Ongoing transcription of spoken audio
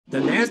The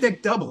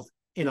Nasdaq doubled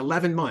in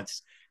 11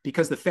 months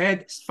because the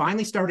Fed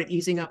finally started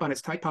easing up on its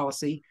tight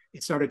policy.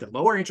 It started to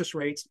lower interest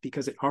rates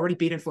because it already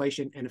beat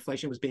inflation and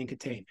inflation was being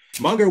contained.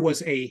 Munger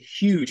was a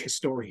huge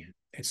historian,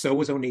 and so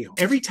was O'Neill.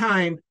 Every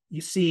time you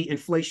see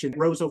inflation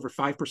rose over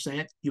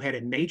 5%, you had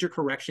a major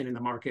correction in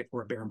the market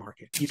or a bear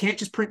market. You can't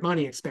just print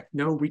money and expect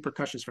no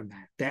repercussions from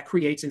that. That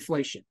creates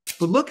inflation.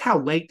 But look how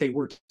late they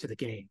were to the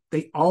game.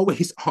 They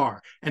always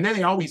are. And then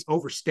they always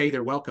overstay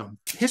their welcome.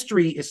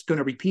 History is going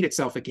to repeat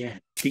itself again.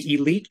 The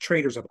elite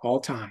traders of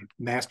all time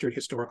mastered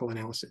historical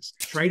analysis.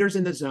 Traders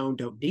in the zone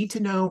don't need to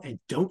know and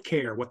don't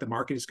care what the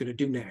market is going to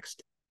do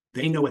next.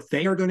 They know what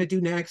they are going to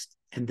do next,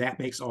 and that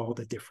makes all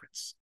the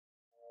difference.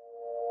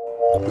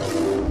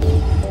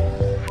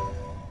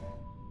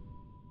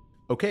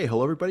 Okay,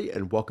 hello everybody,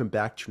 and welcome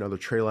back to another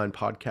TraderLion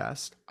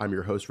podcast. I'm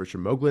your host,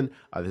 Richard Moglen.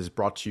 This is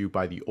brought to you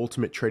by the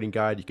Ultimate Trading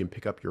Guide. You can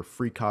pick up your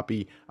free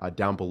copy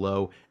down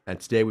below. And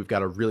today we've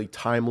got a really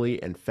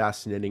timely and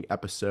fascinating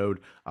episode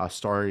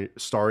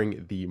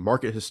starring the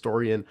market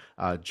historian,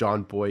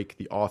 John Boik,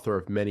 the author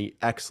of many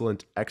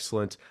excellent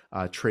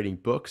trading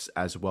books,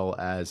 as well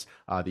as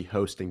the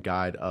host and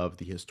guide of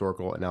the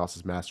Historical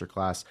Analysis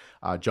Masterclass.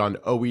 John,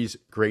 always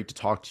great to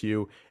talk to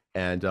you.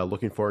 And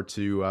looking forward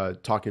to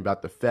talking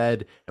about the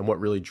Fed and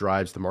what really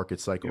drives the market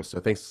cycle. Yep. So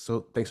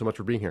thanks so much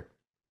for being here.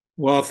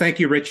 Well, thank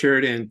you,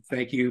 Richard, and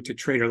thank you to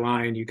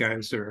TraderLion. You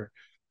guys are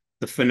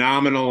the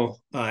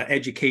phenomenal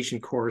education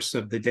course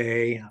of the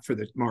day for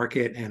the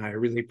market, and I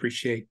really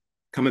appreciate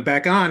coming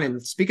back on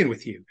and speaking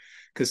with you,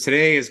 because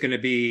today is going to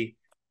be,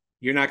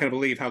 you're not going to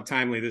believe how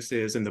timely this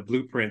is and the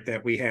blueprint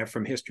that we have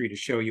from history to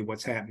show you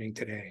what's happening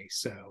today.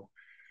 So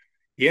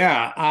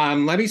yeah,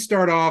 let me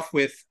start off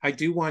with, I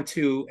do want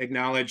to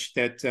acknowledge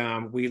that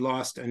we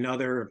lost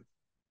another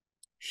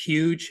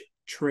huge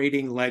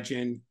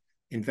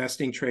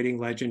investing trading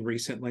legend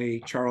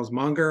recently, Charles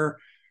Munger,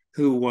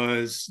 who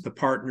was the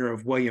partner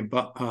of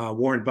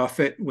Warren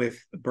Buffett with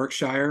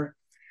Berkshire.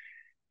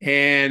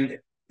 And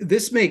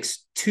this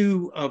makes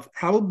two of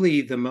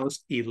probably the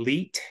most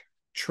elite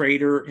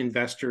trader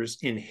investors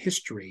in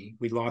history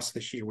we lost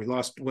this year. We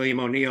lost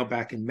William O'Neill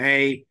back in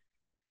May.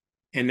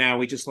 And now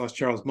we just lost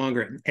Charles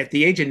Munger at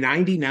the age of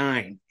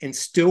 99 and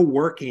still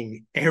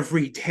working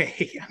every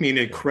day. I mean,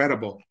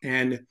 incredible.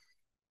 And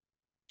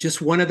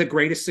just one of the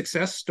greatest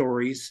success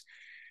stories.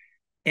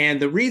 And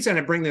the reason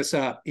I bring this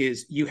up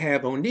is you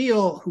have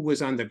O'Neill, who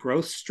was on the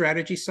growth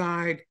strategy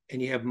side,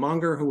 and you have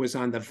Munger, who was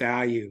on the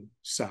value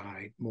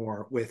side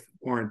more with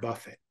Warren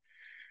Buffett.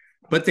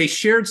 But they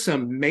shared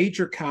some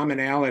major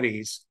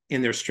commonalities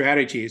in their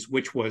strategies,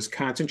 which was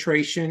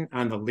concentration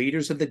on the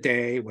leaders of the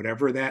day,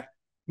 whatever that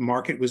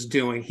market was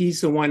doing.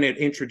 He's the one that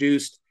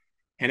introduced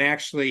and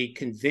actually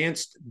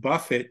convinced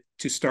Buffett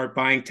to start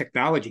buying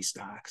technology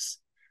stocks,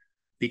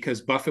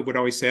 because Buffett would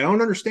always say, I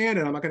don't understand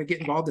it, I'm not going to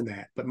get involved in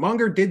that. But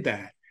Munger did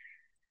that.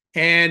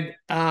 And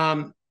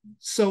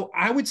so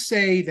I would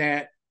say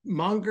that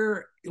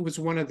Munger was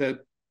one of the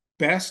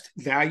best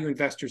value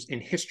investors in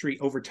history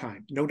over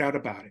time, no doubt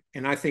about it.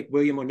 And I think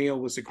William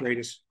O'Neill was the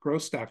greatest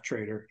growth stock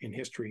trader in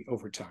history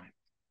over time.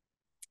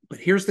 But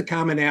here's the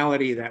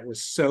commonality that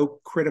was so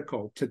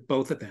critical to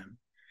both of them.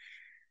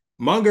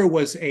 Munger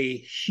was a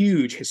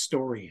huge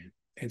historian,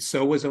 and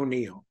so was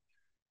O'Neill.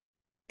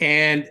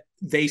 And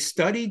they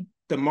studied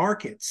the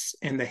markets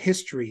and the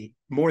history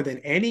more than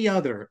any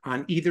other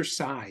on either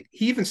side.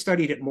 He even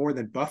studied it more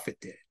than Buffett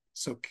did.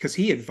 So, because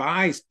he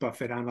advised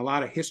Buffett on a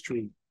lot of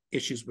history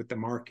issues with the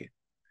market.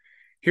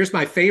 Here's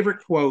my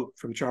favorite quote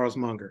from Charles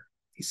Munger.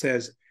 He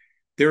says,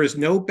 "There is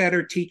no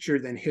better teacher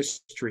than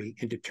history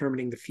in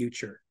determining the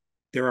future.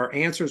 There are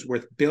answers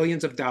worth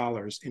billions of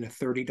dollars in a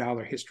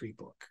 $30 history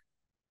book."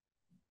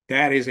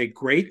 That is a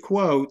great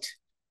quote,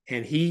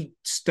 and he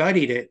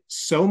studied it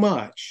so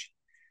much.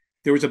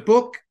 There was a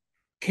book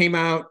came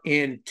out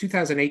in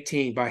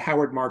 2018 by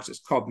Howard Marks.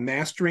 It's called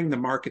Mastering the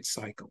Market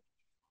Cycle.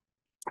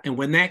 And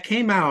when that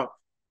came out,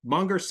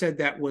 Munger said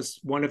that was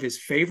one of his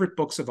favorite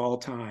books of all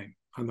time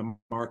on the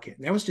market.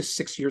 And that was just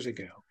 6 years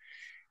ago.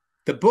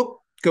 The book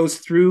goes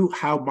through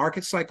how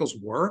market cycles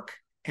work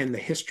and the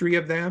history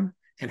of them,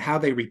 and how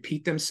they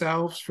repeat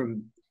themselves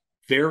from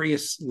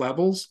various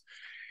levels.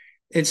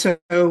 And so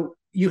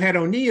you had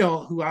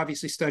O'Neill, who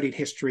obviously studied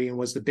history and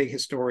was the big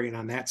historian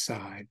on that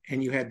side,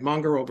 and you had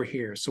Munger over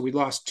here. So we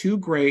lost two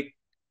great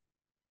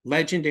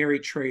legendary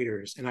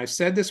traders. And I've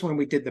said this when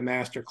we did the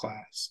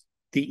masterclass,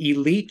 the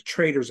elite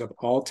traders of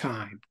all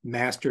time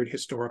mastered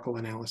historical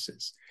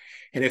analysis.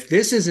 And if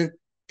this isn't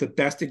the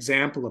best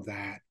example of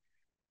that,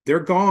 they're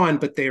gone,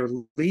 but they're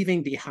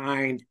leaving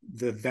behind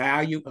the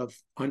value of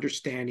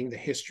understanding the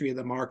history of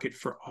the market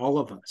for all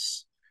of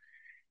us.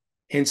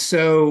 And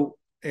so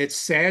it's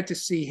sad to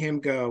see him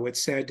go.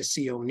 It's sad to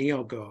see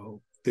O'Neill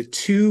go. The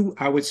two,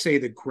 I would say,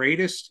 the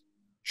greatest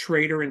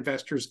trader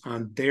investors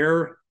on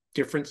their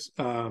different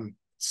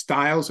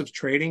styles of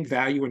trading,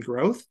 value and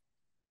growth,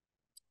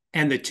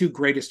 and the two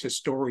greatest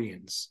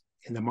historians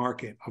in the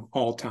market of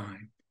all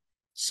time.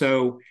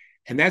 So,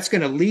 and that's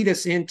going to lead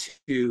us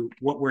into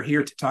what we're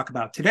here to talk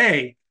about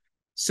today.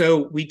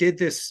 So we did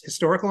this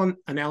historical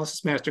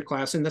analysis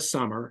masterclass in the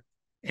summer,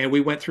 and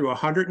we went through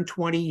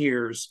 120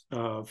 years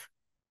of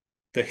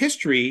the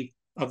history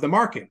of the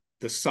market,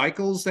 the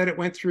cycles that it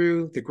went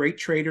through, the great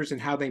traders and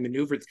how they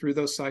maneuvered through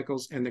those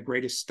cycles, and the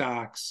greatest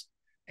stocks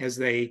as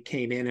they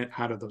came in and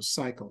out of those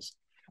cycles.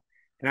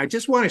 And I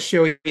just want to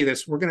show you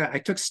this. I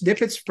took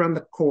snippets from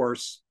the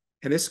course,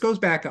 and this goes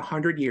back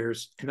 100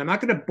 years, and I'm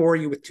not going to bore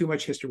you with too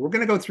much history. We're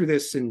going to go through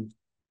this in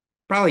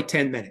probably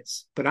 10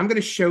 minutes, but I'm going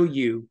to show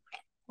you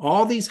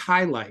all these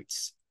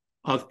highlights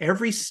of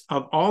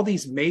all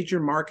these major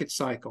market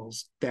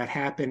cycles that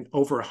happened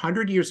over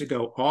 100 years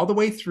ago, all the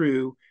way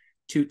through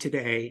to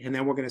today. And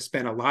then we're going to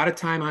spend a lot of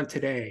time on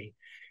today.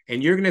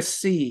 And you're going to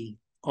see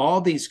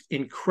all these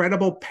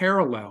incredible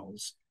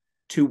parallels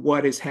to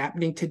what is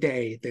happening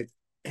today that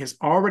has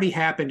already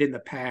happened in the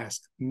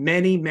past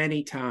many,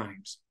 many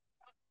times.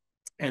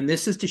 And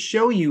this is to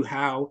show you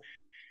how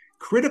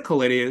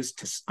critical it is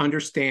to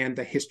understand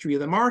the history of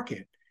the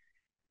market.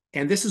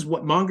 And this is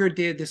what Munger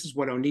did. This is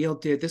what O'Neill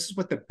did. This is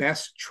what the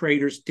best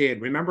traders did.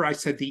 Remember, I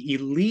said the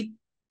elite,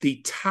 the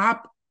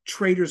top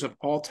traders of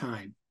all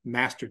time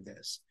mastered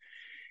this.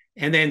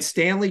 And then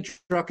Stanley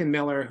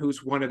Druckenmiller,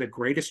 who's one of the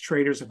greatest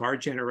traders of our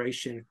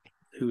generation,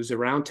 who's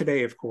around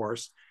today, of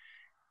course.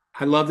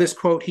 I love this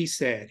quote he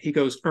said. He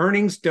goes,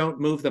 "Earnings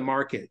don't move the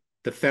market.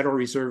 The Federal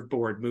Reserve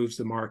Board moves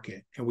the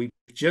market." And we've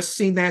just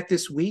seen that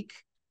this week.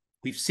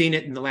 We've seen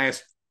it in the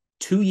last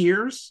 2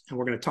 years, and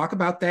we're going to talk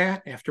about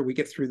that after we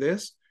get through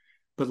this.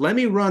 But let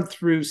me run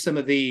through some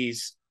of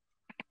these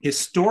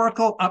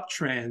historical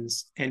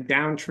uptrends and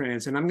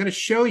downtrends, and I'm going to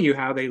show you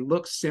how they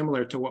look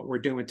similar to what we're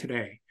doing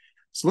today.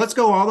 So let's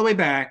go all the way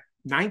back.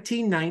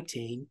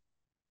 1919,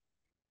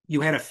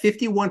 you had a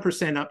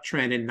 51%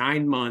 uptrend in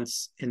 9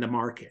 months in the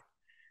market.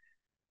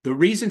 The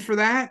reason for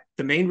that,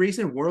 the main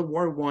reason, World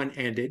War I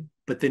ended,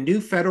 but the new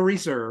Federal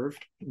Reserve,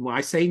 when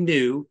I say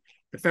new,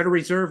 the Federal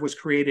Reserve was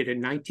created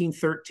in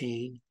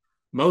 1913,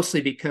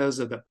 mostly because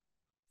of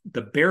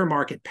the bear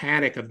market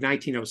panic of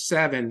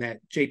 1907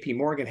 that JP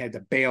Morgan had to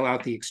bail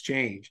out the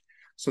exchange.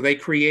 So they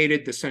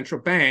created the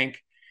central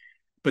bank,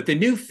 but the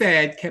new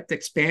Fed kept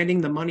expanding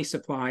the money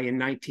supply in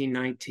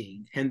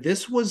 1919. And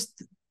this was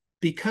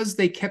because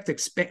they kept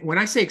expanding. When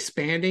I say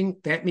expanding,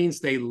 that means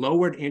they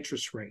lowered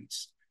interest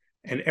rates.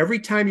 And every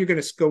time you're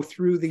going to go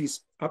through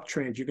these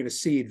uptrends, you're going to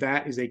see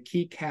that is a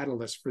key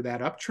catalyst for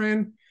that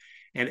uptrend.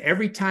 And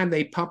every time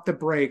they pump the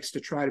brakes to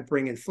try to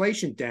bring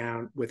inflation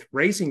down with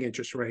raising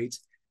interest rates,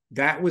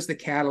 that was the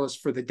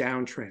catalyst for the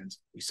downtrends.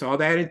 We saw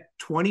that in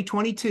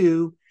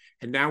 2022,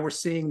 and now we're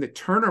seeing the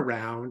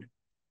turnaround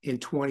in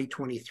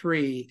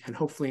 2023 and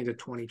hopefully into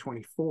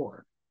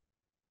 2024.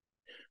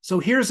 So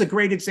here's a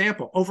great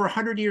example. Over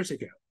 100 years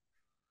ago,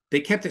 they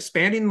kept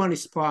expanding the money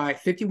supply,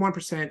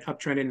 51%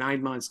 uptrend in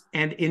 9 months.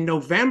 And in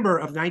November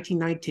of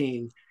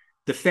 1919,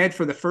 the Fed,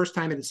 for the first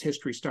time in its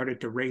history, started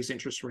to raise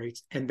interest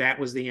rates, and that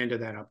was the end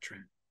of that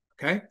uptrend.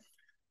 Okay?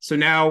 So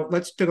now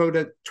let's go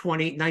to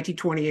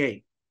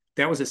 1928.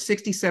 That was a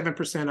 67%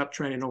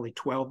 uptrend in only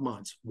 12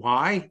 months.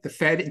 Why? The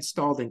Fed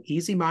installed an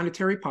easy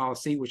monetary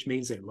policy, which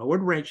means they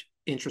lowered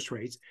interest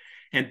rates,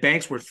 and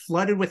banks were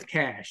flooded with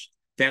cash.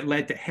 That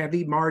led to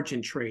heavy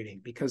margin trading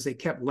because they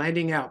kept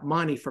lending out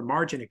money for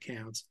margin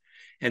accounts.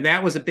 And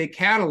that was a big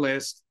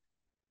catalyst.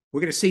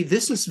 We're going to see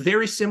this is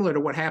very similar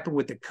to what happened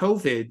with the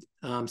COVID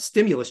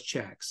stimulus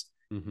checks.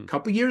 Mm-hmm. A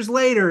couple of years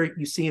later,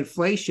 you see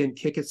inflation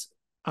kick its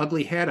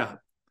ugly head up.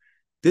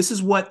 This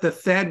is what the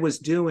Fed was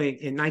doing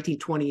in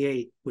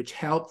 1928, which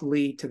helped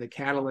lead to the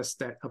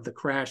catalyst of the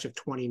crash of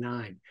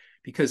 29,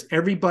 because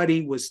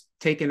everybody was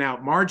taking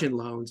out margin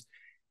loans,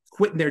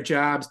 quitting their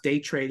jobs, day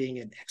trading,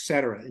 and et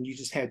cetera. And you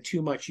just had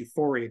too much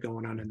euphoria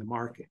going on in the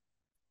market.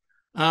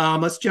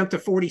 Let's jump to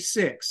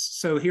 46.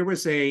 So here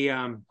was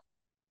a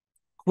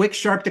quick,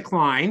 sharp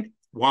decline.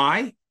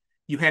 Why?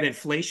 You had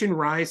inflation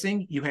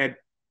rising. You had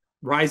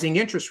rising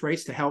interest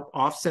rates to help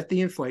offset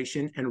the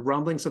inflation and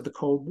rumblings of the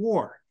Cold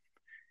War.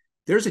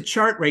 There's a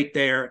chart right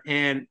there,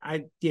 and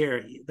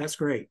that's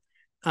great.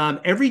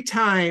 Every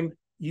time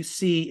you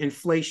see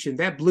inflation,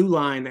 that blue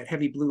line, that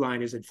heavy blue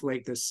line is the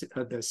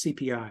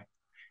CPI.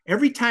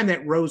 Every time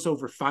that rose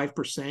over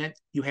 5%,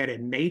 you had a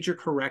major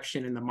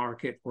correction in the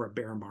market or a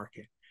bear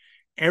market.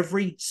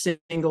 Every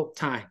single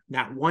time,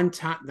 not one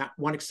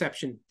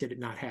exception did it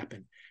not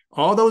happen.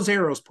 All those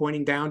arrows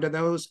pointing down to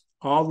those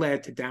all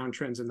led to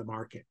downtrends in the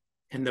market.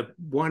 And the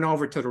one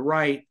over to the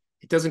right,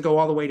 it doesn't go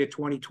all the way to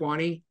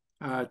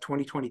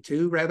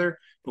 2022 rather,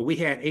 but we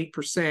had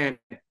 8%,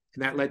 and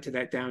that led to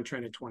that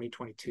downtrend in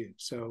 2022.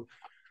 So,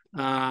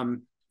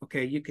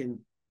 okay,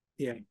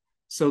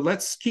 So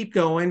let's keep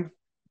going.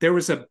 There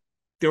was a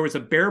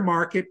bear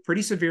market,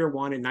 pretty severe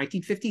one in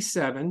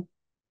 1957.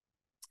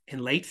 In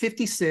late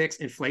 56,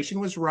 inflation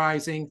was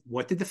rising.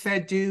 What did the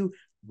Fed do?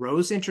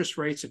 Rose interest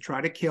rates to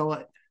try to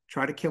kill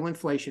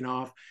inflation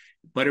off.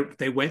 But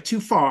they went too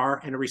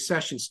far, and a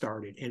recession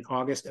started in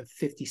August of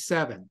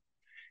 57.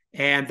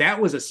 And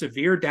that was a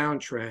severe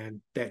downtrend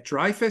that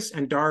Dreyfus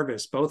and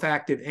Darvis, both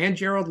active, and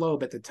Gerald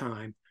Loeb at the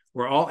time,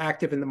 were all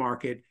active in the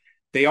market.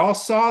 They all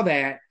saw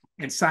that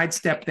and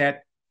sidestepped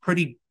that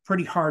pretty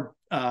hard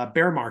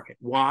bear market.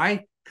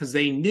 Why? Because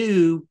they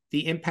knew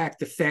the impact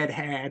the Fed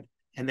had,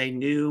 and they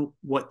knew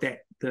what the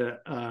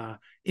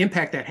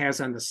impact that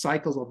has on the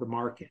cycles of the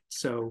market.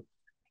 So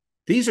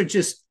these are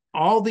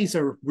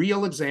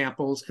real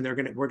examples,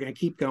 and we're gonna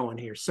keep going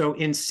here. So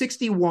in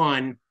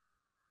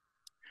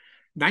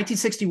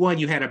 1961,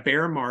 you had a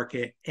bear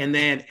market, and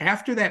then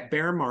after that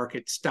bear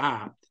market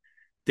stopped,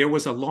 there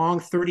was a long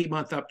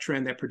 30-month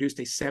uptrend that produced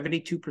a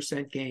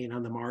 72% gain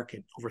on the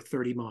market over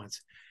 30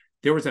 months.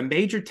 There was a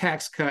major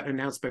tax cut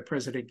announced by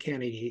President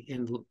Kennedy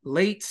in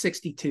late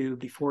 62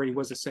 before he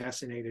was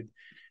assassinated.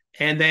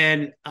 And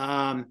then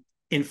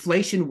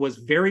inflation was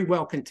very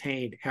well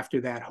contained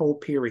after that whole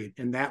period.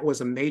 And that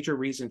was a major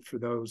reason for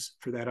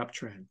that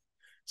uptrend.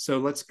 So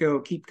let's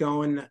keep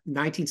going.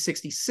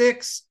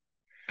 1966,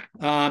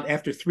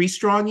 after 3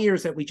 strong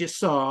years that we just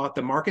saw,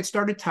 the market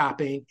started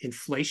topping,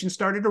 inflation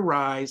started to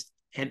rise,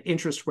 and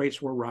interest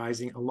rates were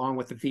rising along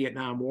with the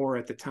Vietnam War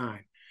at the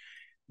time.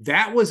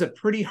 That was a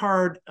pretty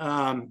hard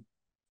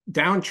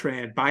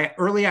downtrend. By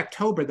early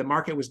October, the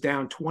market was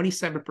down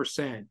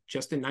 27%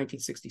 just in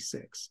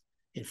 1966.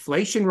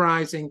 Inflation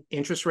rising,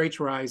 interest rates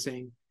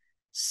rising,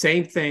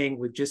 same thing.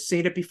 We've just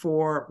seen it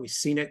before. We've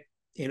seen it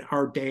in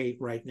our day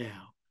right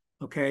now.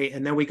 Okay,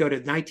 and then we go to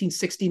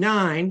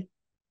 1969.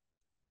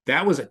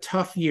 That was a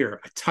tough year,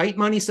 a tight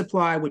money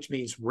supply, which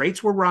means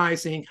rates were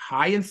rising,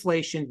 high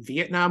inflation,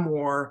 Vietnam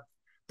War.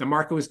 The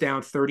market was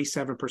down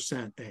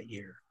 37% that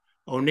year.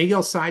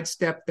 O'Neill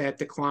sidestepped that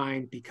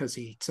decline because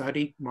he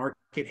studied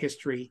market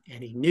history,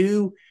 and he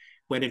knew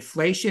when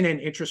inflation and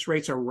interest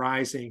rates are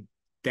rising,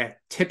 that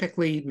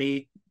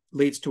typically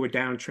leads to a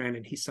downtrend,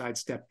 and he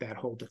sidestepped that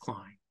whole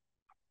decline.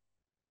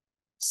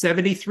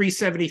 73,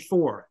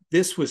 74,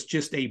 this was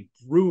just a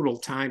brutal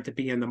time to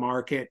be in the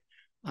market.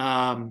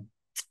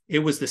 It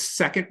was the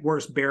second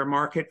worst bear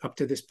market up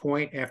to this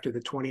point after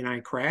the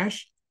 29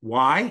 crash.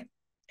 Why?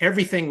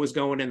 Everything was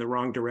going in the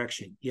wrong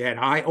direction. You had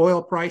high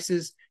oil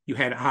prices, you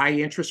had high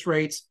interest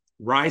rates,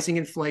 rising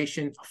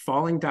inflation, a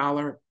falling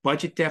dollar,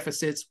 budget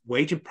deficits,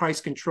 wage and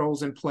price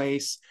controls in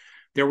place.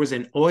 There was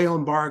an oil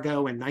embargo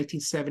in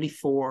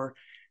 1974,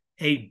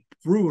 a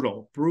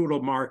brutal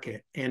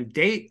market. And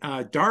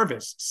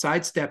Darvis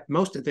sidestepped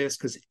most of this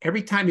because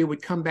every time he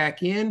would come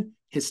back in,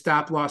 his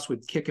stop loss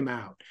would kick him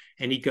out.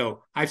 And he'd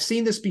go, I've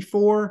seen this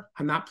before.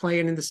 I'm not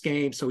playing in this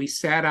game. So he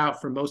sat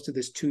out for most of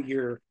this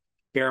 2-year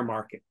bear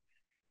market.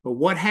 But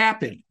what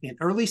happened? In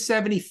early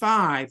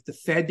 75, the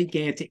Fed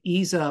began to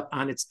ease up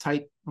on its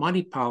tight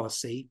money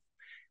policy.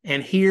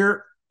 And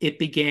here it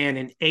began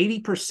an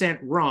 80%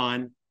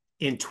 run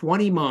in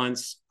 20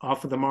 months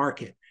off of the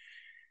market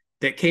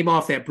that came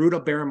off that brutal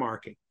bear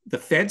market. The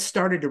Fed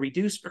started to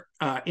reduce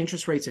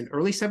interest rates in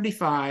early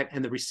 75,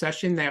 and the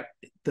recession that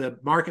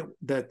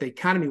the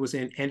economy was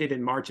in ended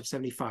in March of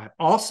 75.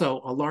 Also,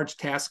 a large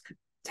tax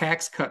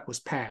cut was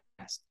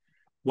passed.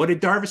 What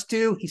did Darvis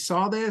do? He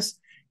saw this.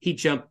 He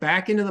jumped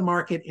back into the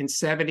market in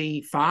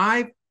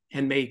 75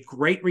 and made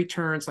great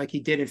returns like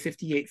he did in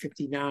 58,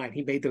 59.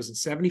 He made those in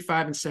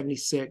 75 and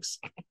 76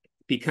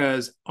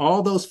 because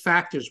all those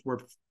factors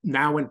were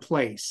now in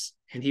place,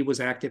 and he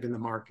was active in the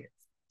market.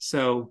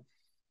 So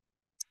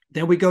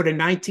then we go to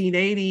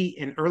 1980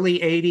 and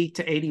early 80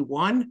 to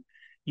 81.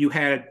 You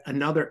had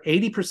another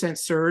 80%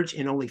 surge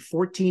in only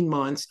 14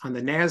 months on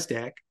the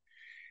Nasdaq.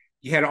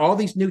 You had all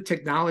these new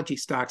technology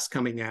stocks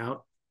coming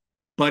out.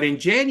 But in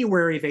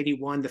January of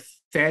 81, the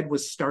Fed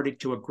was starting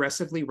to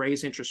aggressively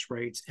raise interest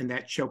rates, and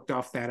that choked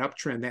off that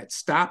uptrend. That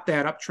stopped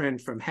that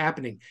uptrend from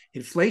happening.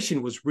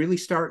 Inflation was really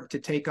starting to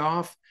take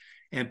off,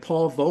 and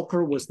Paul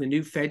Volcker was the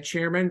new Fed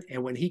chairman.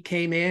 And when he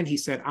came in, he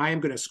said, I am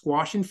going to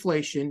squash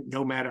inflation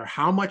no matter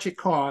how much it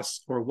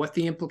costs or what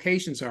the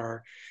implications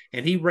are.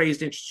 And he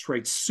raised interest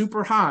rates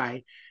super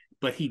high,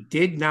 but he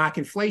did knock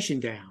inflation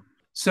down.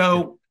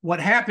 So what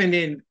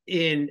happened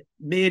in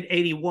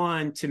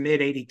mid-81 to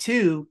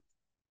mid-82,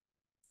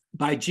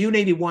 by June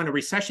 81, a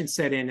recession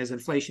set in as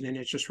inflation and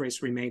interest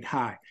rates remained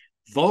high.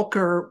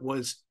 Volcker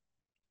was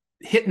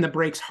hitting the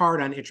brakes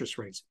hard on interest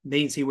rates. It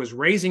means he was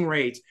raising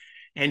rates,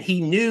 and he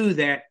knew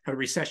that a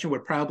recession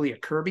would probably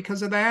occur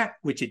because of that,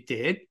 which it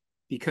did,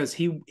 because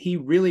he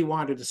really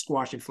wanted to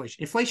squash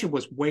inflation. Inflation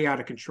was way out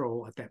of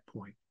control at that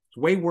point. It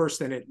was way worse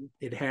than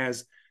it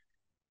has.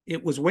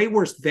 It was way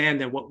worse then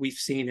than what we've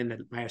seen in the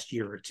last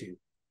year or two.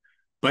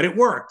 But it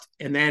worked.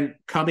 And then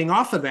coming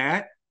off of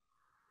that,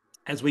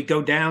 as we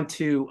go down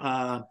to,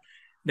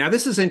 now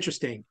this is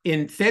interesting.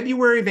 In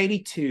February of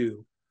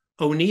 82,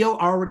 O'Neill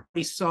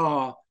already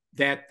saw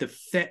that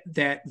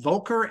that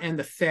Volcker and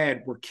the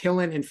Fed were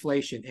killing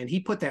inflation. And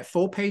he put that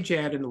full page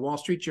ad in the Wall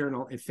Street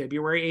Journal in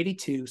February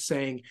 82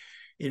 saying,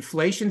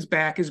 inflation's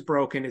back is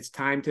broken. It's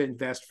time to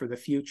invest for the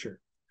future.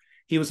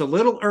 He was a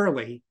little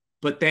early,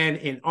 but then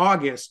in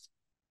August,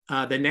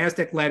 the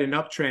Nasdaq led an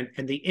uptrend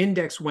and the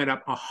index went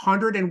up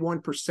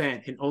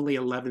 101% in only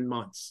 11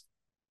 months.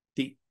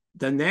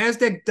 The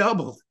Nasdaq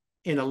doubled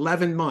in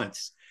 11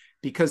 months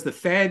because the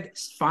Fed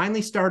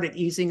finally started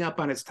easing up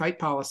on its tight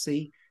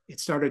policy. It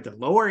started to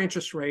lower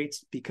interest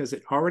rates because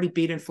it already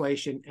beat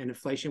inflation and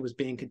inflation was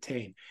being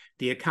contained.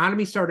 The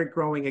economy started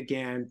growing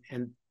again,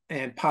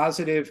 and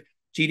positive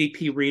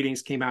GDP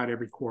readings came out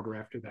every quarter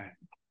after that.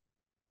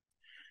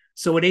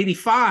 So at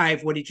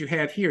 85, what did you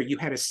have here? You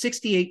had a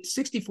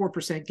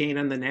 64% gain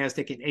on the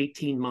Nasdaq in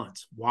 18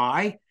 months.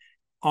 Why?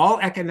 All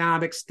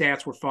economic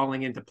stats were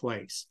falling into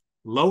place.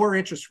 Lower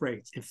interest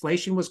rates,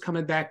 inflation was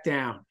coming back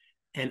down,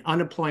 and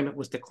unemployment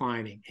was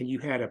declining. And you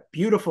had a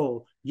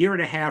beautiful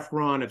year-and-a-half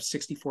run of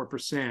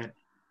 64%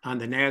 on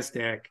the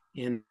Nasdaq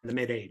in the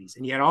mid-80s.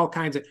 And you had all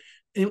kinds of,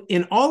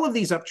 in all of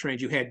these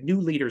uptrends, you had new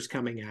leaders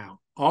coming out,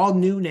 all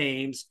new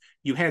names.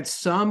 You had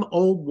some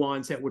old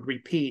ones that would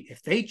repeat.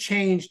 If they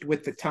changed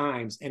with the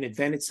times and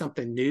invented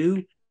something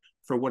new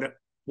for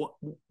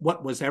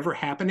what was ever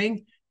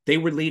happening, they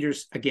were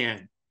leaders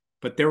again.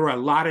 But there were a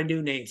lot of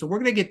new names. So we're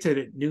going to get to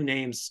the new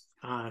names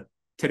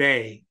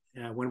today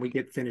when we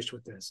get finished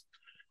with this.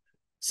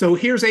 So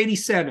here's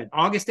 87,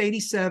 August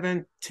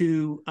 87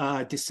 to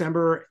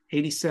December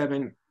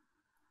 87.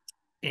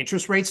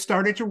 Interest rates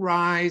started to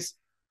rise.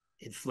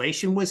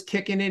 Inflation was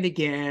kicking in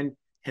again,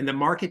 and the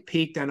market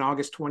peaked on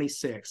August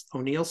 26th.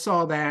 O'Neill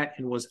saw that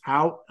and was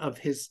out of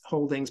his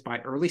holdings by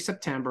early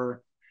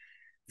September.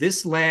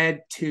 This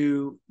led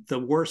to the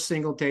worst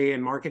single day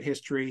in market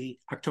history.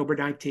 October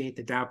 19th,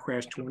 the Dow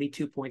crashed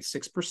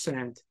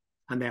 22.6%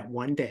 on that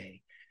one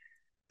day.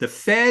 The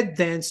Fed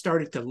then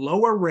started to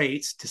lower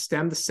rates to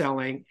stem the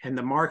selling, and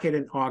the market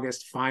in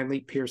August finally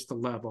pierced the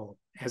level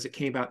as it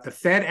came out. The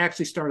Fed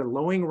actually started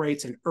lowering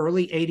rates in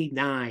early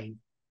 89,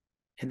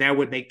 and that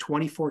would make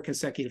 24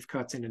 consecutive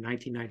cuts into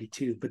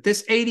 1992. But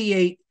this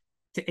 88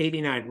 to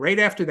 89, right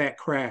after that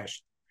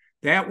crash,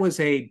 that was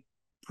a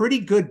pretty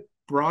good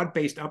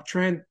broad-based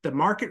uptrend. The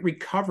market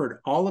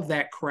recovered all of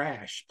that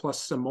crash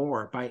plus some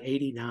more by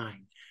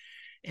 89.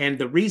 And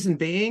the reason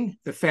being,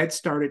 the Fed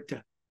started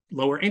to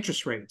lower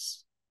interest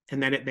rates,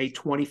 and then it made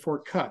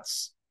 24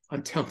 cuts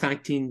until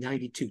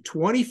 1992.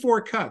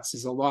 24 cuts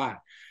is a lot.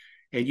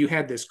 And you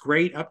had this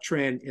great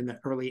uptrend in the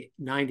early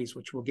 90s,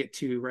 which we'll get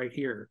to right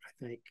here,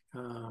 I think.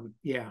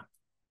 Yeah.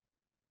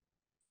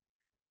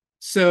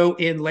 So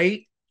in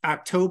late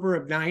October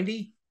of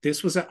 90,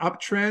 this was an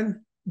uptrend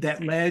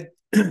that led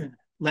the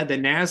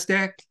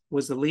Nasdaq,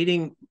 was the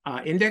leading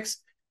index.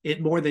 It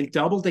more than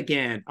doubled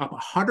again, up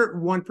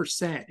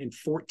 101% in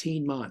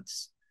 14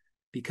 months,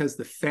 because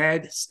the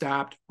Fed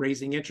stopped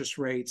raising interest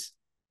rates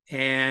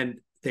and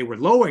they were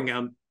lowering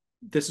them.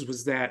 This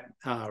was that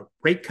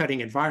rate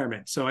cutting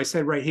environment. So I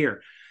said right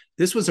here,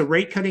 this was a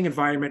rate cutting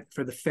environment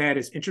for the Fed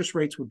as interest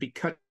rates would be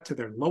cut to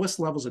their lowest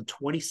levels in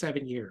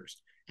 27 years.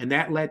 And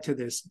that led to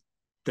the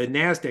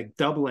Nasdaq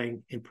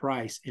doubling in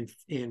price in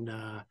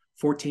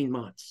 14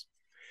 months.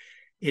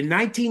 In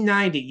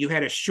 1990, you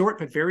had a short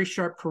but very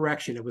sharp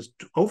correction. It was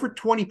over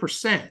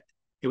 20%.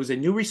 It was a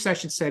new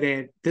recession set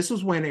in. This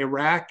was when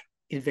Iraq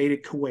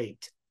invaded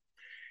Kuwait.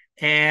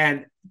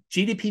 And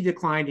GDP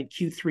declined in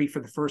Q3 for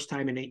the first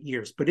time in 8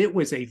 years. But it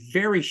was a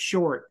very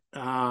short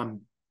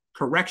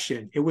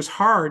correction. It was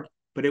hard,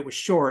 but it was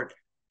short.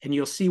 And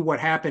you'll see what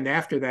happened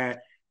after that.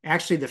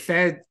 Actually, the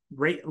Fed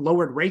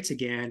lowered rates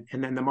again,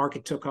 and then the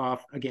market took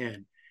off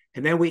again.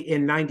 And then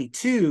in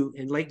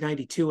late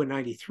 92 and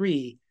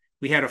 93,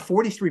 we had a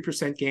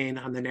 43% gain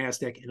on the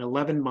Nasdaq in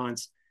 11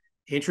 months.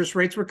 Interest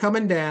rates were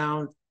coming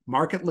down.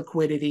 Market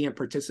liquidity and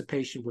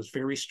participation was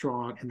very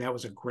strong, and that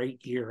was a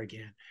great year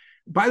again.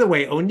 By the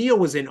way, O'Neill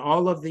was in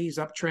all of these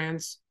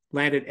uptrends,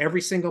 landed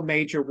every single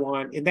major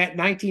one. In that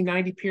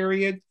 1990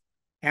 period,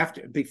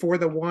 before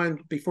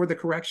the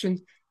correction,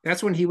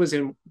 that's when he was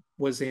in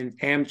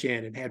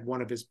Amgen and had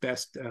one of his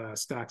best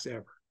stocks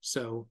ever.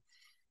 So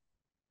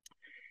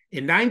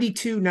in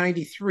 92,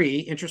 93,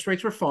 interest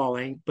rates were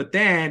falling, but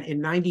then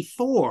in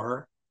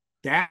 94,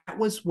 that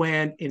was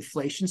when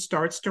inflation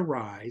starts to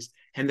rise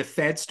and the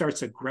Fed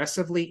starts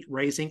aggressively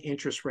raising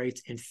interest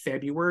rates in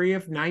February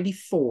of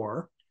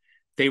 94.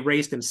 They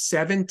raised them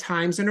 7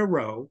 times in a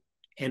row,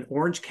 and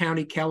Orange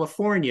County,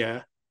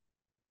 California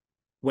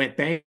went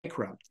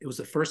bankrupt. It was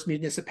the first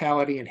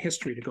municipality in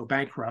history to go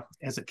bankrupt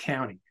as a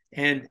county.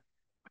 And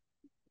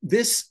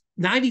this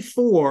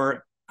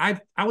 94,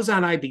 I was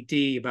on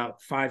IBD about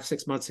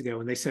 5-6 months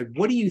ago, and they said,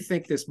 what do you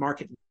think this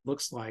market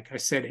looks like? I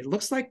said, it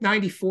looks like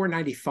 94,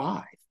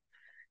 95.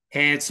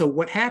 And so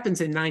what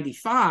happens in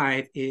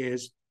 95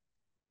 is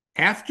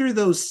after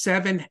those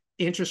 7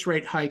 interest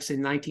rate hikes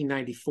in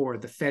 1994,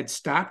 the Fed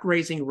stopped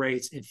raising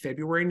rates in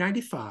February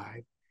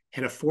 95,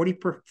 and a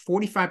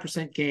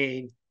 45%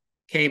 gain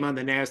came on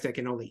the Nasdaq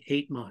in only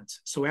 8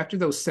 months. So after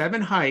those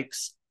 7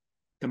 hikes,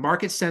 the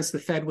market sensed the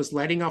Fed was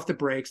letting off the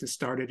brakes and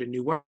started a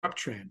new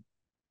uptrend.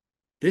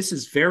 This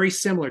is very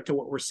similar to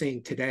what we're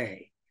seeing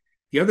today.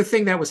 The other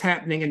thing that was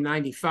happening in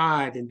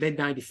 95, in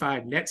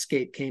mid-95,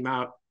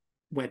 Netscape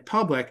went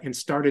public and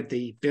started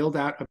the build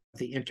out of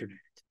the internet.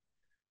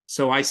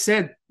 So I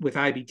said with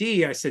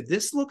IBD, I said,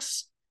 this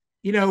looks,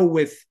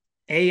 with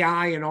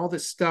AI and all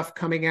this stuff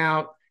coming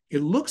out,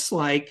 it looks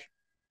like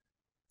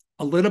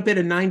a little bit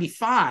of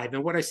 95.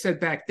 And what I said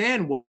back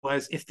then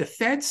was if the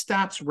Fed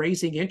stops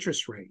raising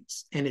interest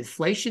rates and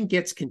inflation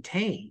gets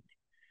contained,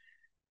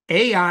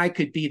 AI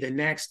could be the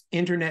next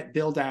internet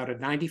build out of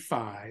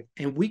 95,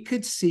 and we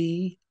could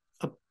see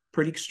a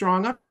pretty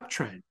strong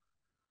uptrend.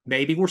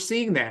 Maybe we're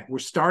seeing that. We're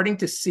starting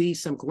to see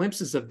some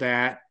glimpses of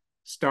that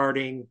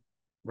starting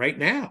right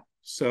now.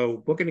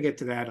 So we're going to get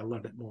to that a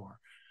little bit more.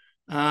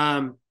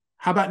 How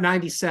about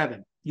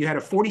 97? You had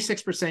a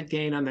 46%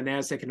 gain on the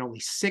Nasdaq in only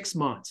 6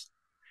 months.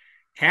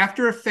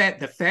 After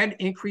the Fed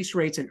increased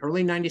rates in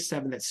early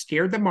 97 that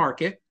scared the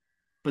market,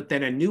 but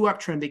then a new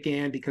uptrend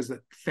began because the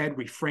Fed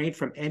refrained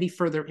from any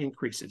further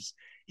increases.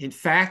 In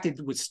fact, it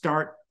would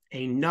start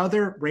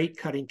another rate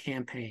cutting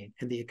campaign,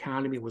 and the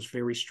economy was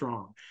very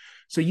strong.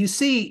 So you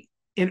see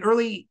in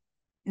early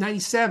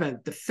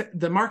 97,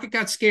 the market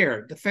got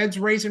scared. The Fed's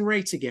raising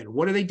rates again.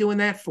 What are they doing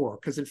that for?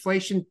 Because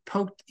inflation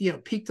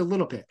peaked a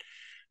little bit.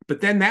 But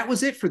then that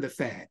was it for the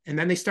Fed. And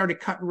then they started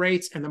cutting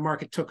rates, and the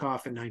market took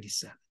off in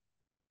 97.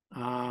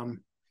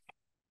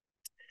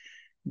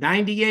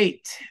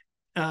 98.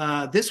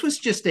 This was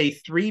just a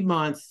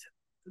 3-month.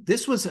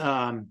 This was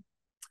a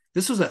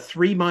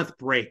 3-month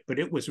break, but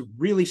it was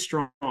really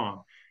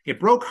strong. It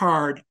broke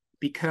hard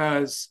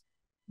because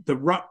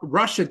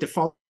Russia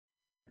defaulted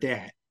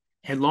debt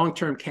and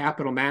long-term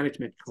capital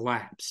management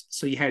collapsed.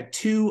 So you had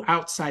two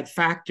outside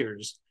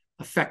factors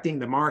affecting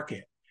the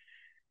market.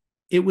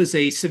 It was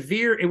a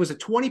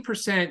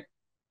 20%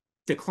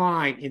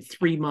 decline in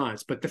 3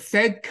 months, but the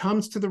Fed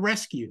comes to the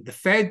rescue. The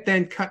Fed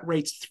then cut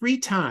rates 3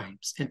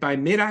 times, and by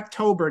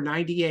mid-October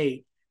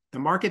 98, the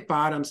market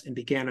bottoms and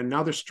began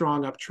another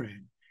strong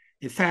uptrend.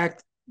 In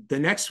fact, the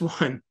next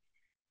one,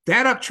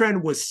 that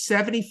uptrend was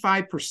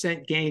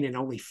 75% gain in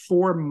only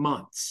 4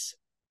 months.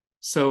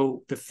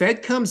 So the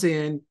Fed comes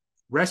in,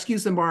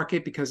 rescues the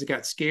market because it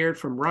got scared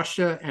from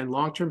Russia, and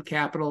long-term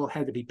capital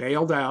had to be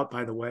bailed out,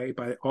 by the way,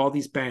 by all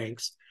these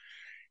banks.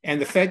 And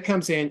the Fed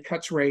comes in,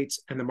 cuts rates,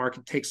 and the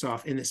market takes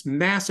off in this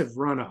massive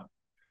run-up.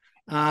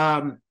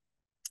 And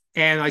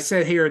I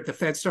said here, the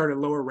Fed started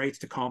lower rates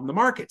to calm the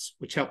markets,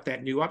 which helped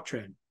that new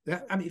uptrend.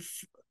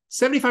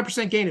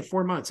 75% gain in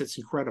 4 months. It's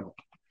incredible.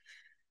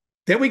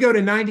 Then we go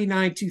to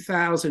 99,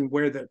 2000,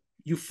 where the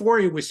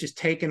euphoria was just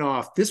taken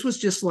off. This was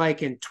just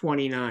like in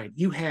 29.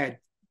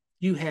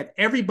 You had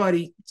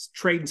everybody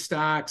trading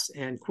stocks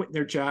and quitting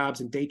their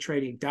jobs, and day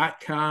trading.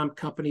 .com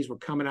companies were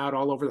coming out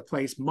all over the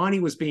place. Money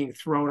was being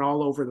thrown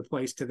all over the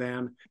place to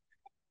them.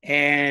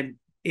 And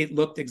it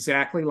looked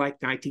exactly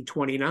like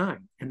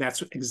 1929. And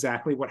that's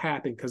exactly what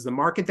happened, because the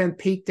market then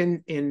peaked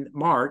in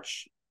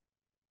March.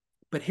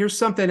 But here's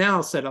something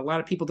else that a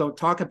lot of people don't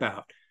talk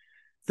about.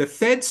 The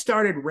Fed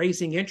started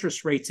raising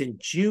interest rates in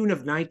June of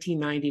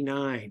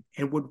 1999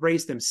 and would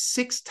raise them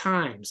 6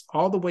 times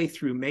all the way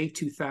through May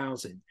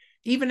 2000.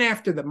 Even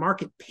after the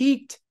market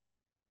peaked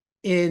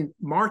in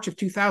March of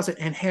 2000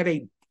 and had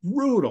a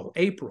brutal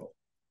April,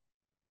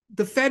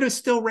 the Fed is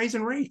still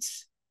raising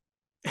rates.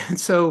 And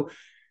so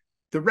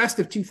the rest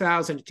of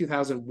 2000 to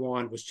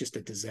 2001 was just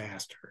a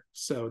disaster.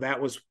 So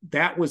that was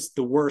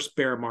the worst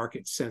bear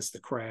market since the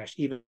crash,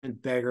 even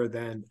bigger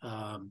than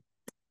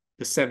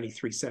the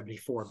 73,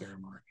 74 bear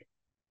market.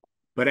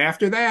 But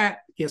after that,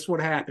 guess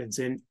what happens?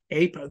 In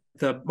April,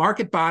 the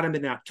market bottomed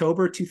in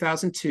October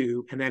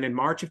 2002, and then in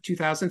March of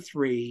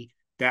 2003,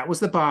 that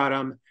was the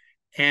bottom,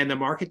 and the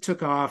market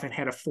took off and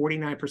had a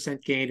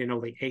 49% gain in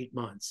only 8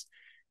 months.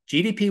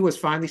 GDP was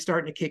finally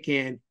starting to kick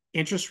in.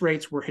 Interest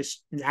rates were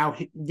now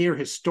near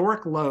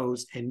historic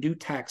lows, and new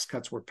tax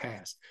cuts were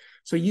passed.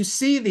 So you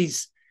see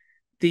these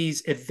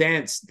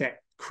events that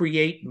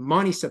create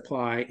money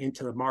supply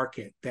into the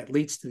market that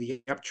leads to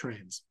the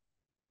uptrends.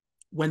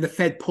 When the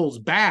Fed pulls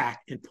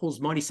back and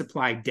pulls money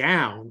supply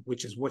down,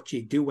 which is what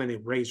you do when they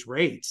raise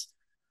rates,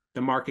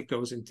 the market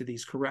goes into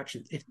these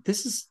corrections.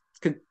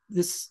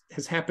 This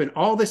has happened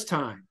all this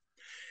time.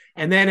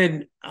 And then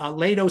in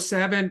late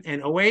 07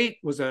 and 08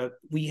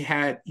 you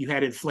had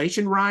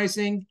inflation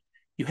rising.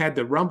 You had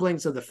the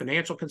rumblings of the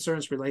financial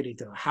concerns relating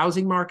to the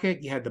housing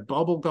market. You had the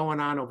bubble going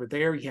on over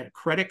there. You had a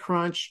credit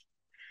crunch.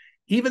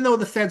 Even though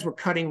the Feds were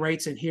cutting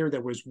rates in here,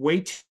 there was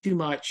way too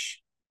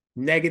much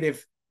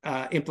negative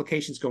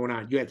implications going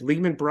on. You had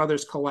Lehman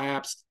Brothers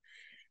collapsed,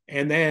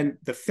 and then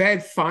the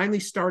Fed finally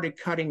started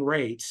cutting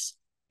rates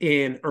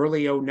in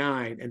early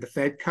 09, and the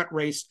Fed cut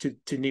rates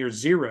to near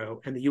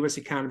zero, and the U.S.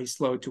 economy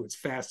slowed to its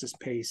fastest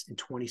pace in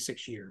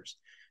 26 years.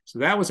 So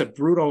that was a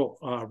brutal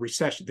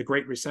recession, the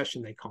Great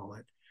Recession, they call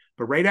it.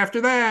 But right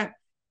after that,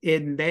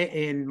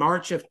 in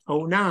March of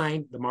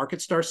 09, the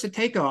market starts to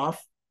take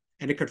off,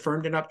 and it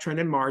confirmed an uptrend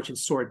in March and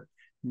soared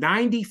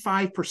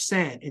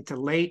 95% into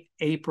late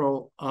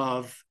April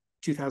of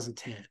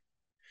 2010.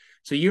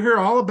 So you hear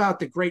all about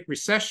the Great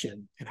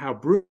Recession and how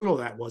brutal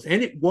that was.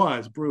 And it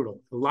was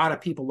brutal. A lot of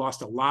people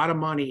lost a lot of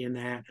money in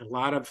that, a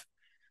lot of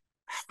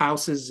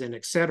houses and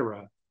et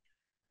cetera.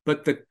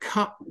 But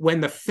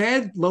when the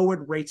Fed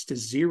lowered rates to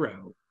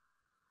zero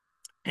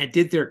and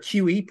did their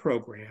QE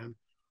program,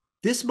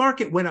 this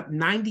market went up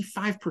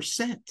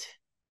 95%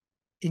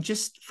 in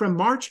just from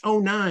March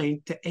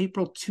 09 to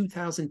April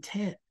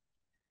 2010.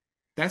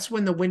 That's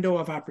when the window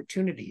of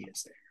opportunity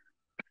is there.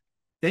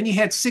 Then you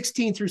had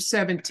 16 through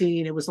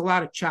 17. It was a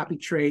lot of choppy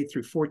trade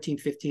through 14,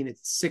 15, and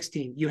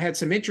 16. You had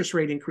some interest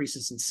rate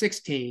increases in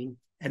 16,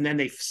 and then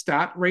they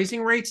stopped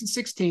raising rates in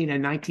 16,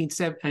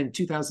 and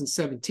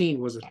 2017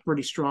 was a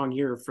pretty strong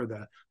year for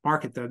the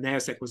market. The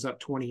Nasdaq was up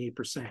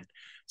 28%.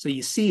 So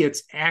you see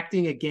it's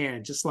acting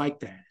again, just like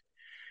that.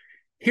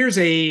 Here's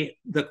the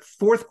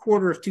fourth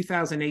quarter of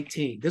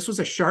 2018. This was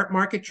a sharp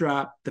market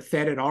drop. The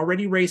Fed had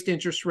already raised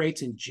interest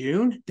rates in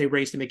June. They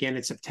raised them again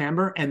in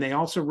September, and they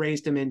also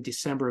raised them in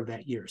December of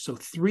that year. So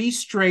 3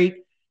 straight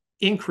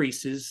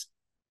increases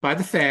by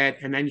the Fed,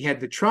 and then you had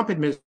the Trump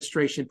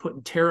administration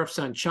putting tariffs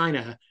on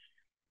China.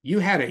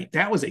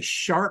 That was a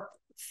sharp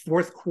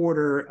fourth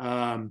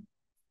quarter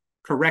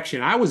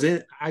correction. I was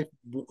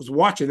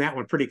watching that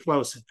one pretty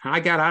close. I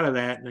got out of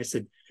that and I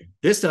said,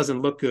 this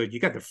doesn't look good. You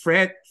got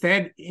the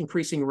Fed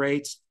increasing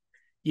rates,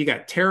 you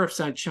got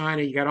tariffs on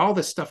China, you got all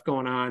this stuff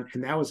going on,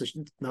 and that was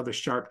another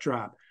sharp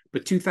drop.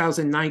 But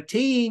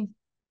 2019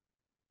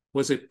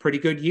 was a pretty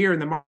good year in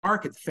the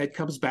market. The Fed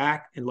comes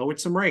back and lowered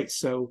some rates.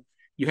 So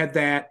you had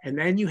that, and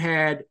then you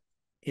had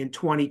in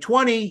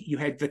 2020, you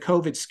had the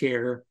COVID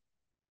scare,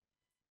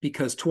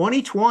 because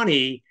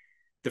 2020,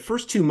 the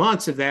first 2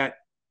 months of that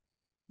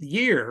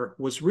year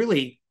was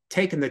really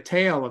taking the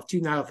tail of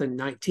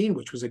 2019,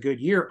 which was a good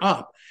year,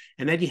 up.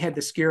 And then you had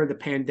the scare of the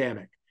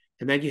pandemic.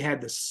 And then you had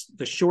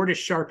the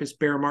shortest, sharpest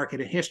bear market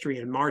in history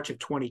in March of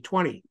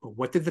 2020. But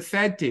what did the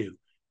Fed do?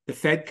 The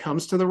Fed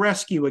comes to the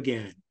rescue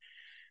again.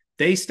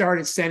 They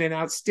started sending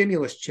out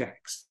stimulus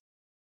checks,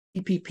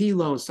 PPP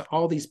loans to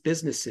all these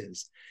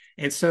businesses.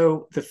 And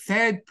so the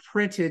Fed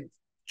printed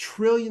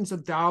trillions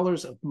of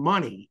dollars of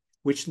money,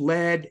 which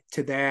led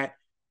to that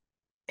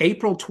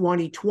April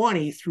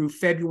 2020 through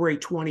February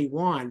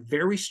 21,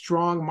 very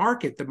strong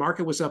market. The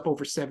market was up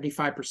over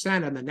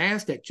 75% on the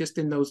Nasdaq just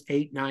in those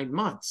 8-9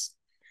 months.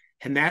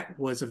 And that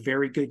was a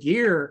very good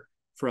year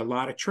for a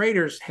lot of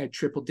traders, had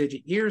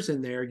triple-digit years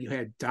in there. You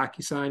had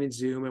DocuSign and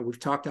Zoom, and we've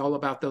talked all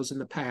about those in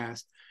the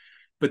past.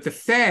 But the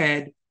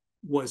Fed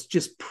was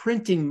just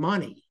printing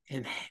money,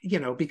 and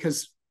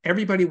because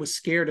everybody was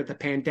scared of the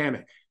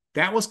pandemic.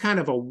 That was kind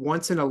of a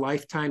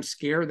once-in-a-lifetime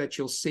scare that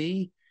you'll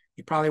see.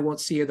 You probably won't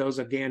see those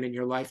again in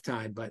your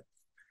lifetime, but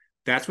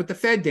that's what the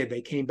Fed did.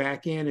 They came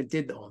back in and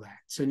did all that.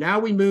 So now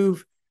we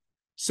move.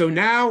 So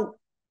now,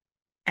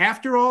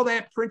 after all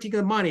that printing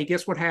of money,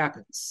 guess what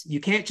happens?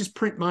 You can't just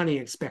print money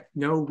and expect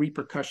no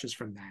repercussions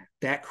from that.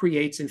 That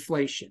creates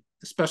inflation,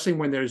 especially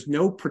when there's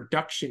no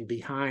production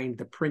behind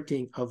the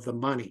printing of the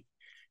money.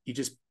 You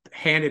just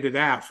handed it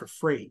out for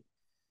free.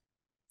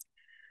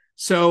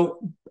 So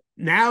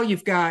now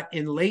you've got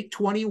in late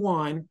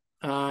 21,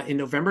 in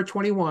November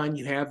 21,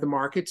 you have the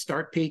market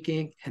start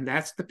peaking, and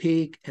that's the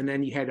peak. And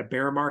then you had a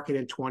bear market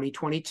in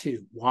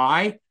 2022.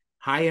 Why?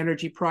 High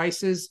energy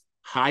prices,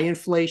 high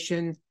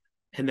inflation,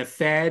 and the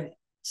Fed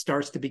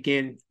starts to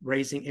begin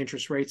raising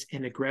interest rates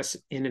in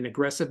an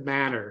aggressive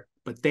manner.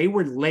 But they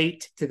were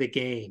late to the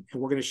game.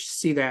 And we're going to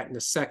see that in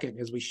a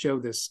second as we show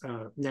this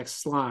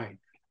next slide.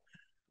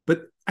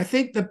 But I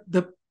think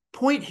the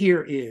point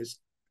here is,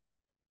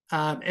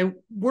 and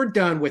we're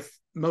done with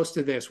most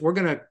of this. We're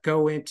going to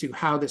go into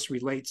how this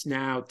relates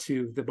now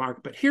to the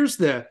market. But here's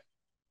this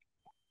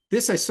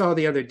I saw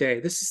the other day.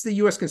 This is the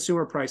U.S.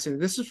 consumer price,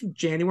 and this is from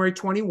January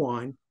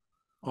 21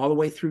 all the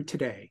way through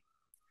today.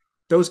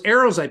 Those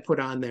arrows I put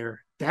on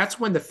there, that's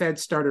when the Fed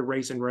started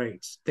raising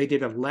rates. They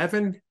did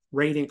 11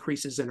 rate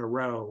increases in a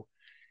row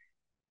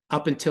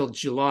up until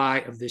July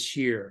of this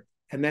year.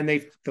 And then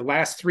the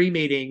last 3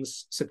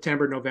 meetings,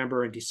 September,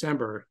 November, and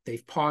December,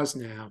 they've paused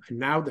now. And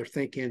now they're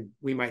thinking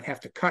we might have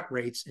to cut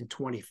rates in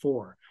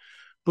 24.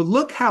 But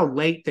look how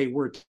late they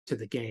were to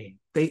the game.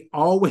 They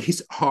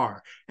always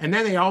are. And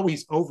then they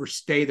always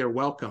overstay their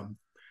welcome,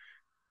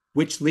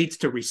 which leads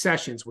to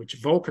recessions, which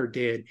Volcker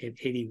did in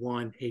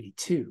 81,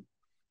 82.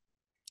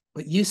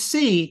 But you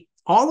see,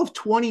 all of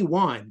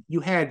 21,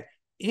 you had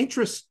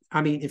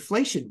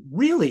inflation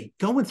really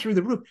going through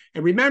the roof.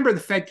 And remember, the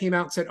Fed came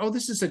out and said, oh,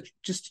 this is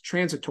just a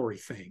transitory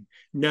thing.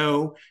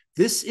 No,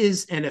 this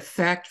is an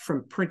effect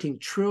from printing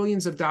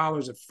trillions of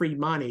dollars of free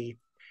money.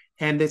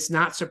 And it's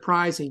not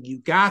surprising you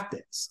got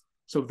this.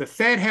 So the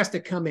Fed has to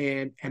come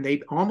in, and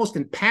they almost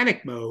in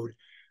panic mode,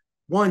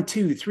 1,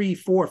 2, 3,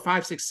 4,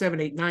 5, 6,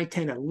 7, 8, 9,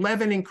 10,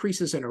 11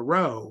 increases in a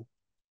row.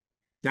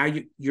 Now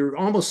you're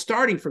almost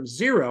starting from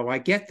zero. I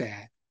get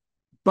that.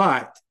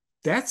 But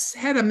that's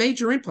had a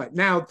major impact.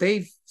 Now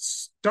they've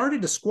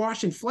started to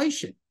squash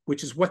inflation,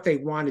 which is what they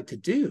wanted to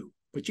do.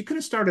 But you could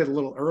have started a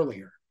little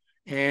earlier,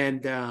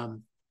 and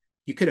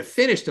you could have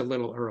finished a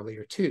little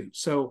earlier too.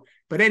 So,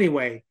 but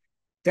anyway,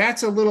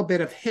 that's a little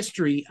bit of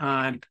history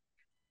on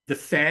the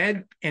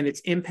Fed and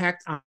its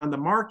impact on the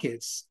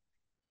markets.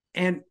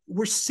 And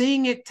we're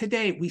seeing it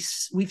today. We've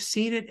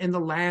seen it in the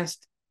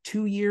last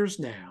 2 years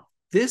now.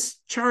 This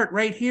chart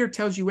right here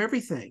tells you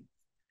everything.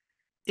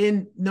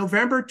 In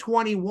November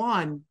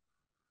 21,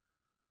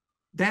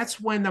 that's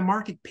when the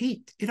market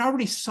peaked. It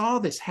already saw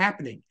this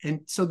happening.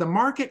 And so the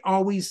market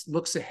always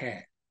looks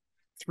ahead.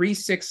 3,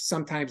 6,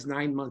 sometimes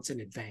 9 months in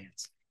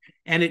advance.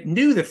 And it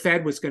knew the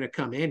Fed was going to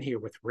come in here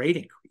with rate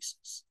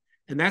increases.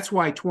 And that's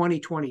why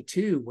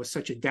 2022 was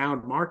such a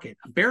down market,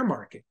 a bear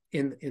market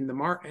in the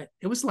market.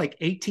 It was like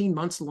 18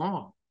 months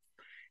long.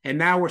 And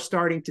now we're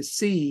starting to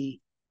see,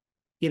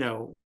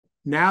 now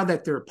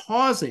that they're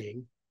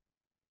pausing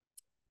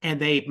and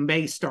they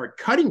may start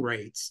cutting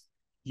rates,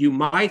 you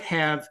might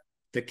have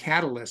the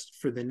catalyst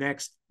for the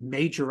next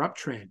major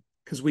uptrend,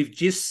 because we've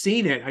just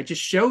seen it. I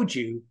just showed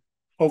you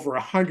over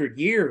 100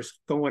 years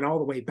going all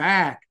the way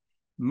back.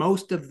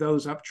 Most of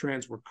those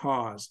uptrends were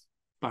caused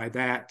by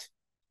that,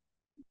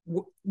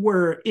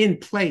 were in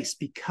place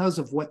because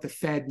of what the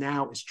Fed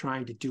now is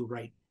trying to do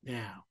right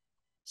now.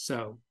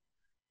 So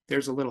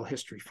there's a little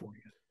history for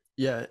you.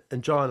 Yeah,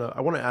 and John,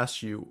 I want to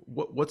ask you,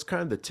 what's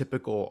kind of the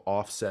typical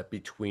offset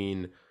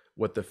between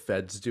what the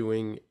Fed's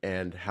doing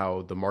and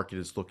how the market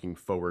is looking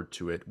forward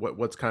to it?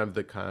 What's kind of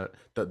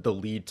the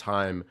lead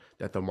time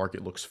that the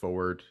market looks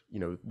forward,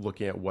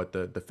 looking at what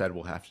the Fed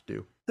will have to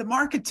do? The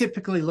market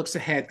typically looks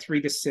ahead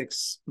 3 to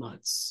 6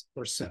 months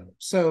or so.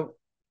 So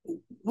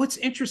what's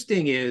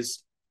interesting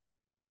is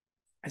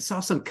I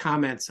saw some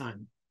comments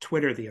on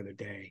Twitter the other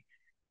day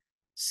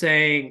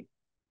saying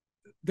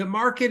the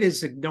market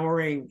is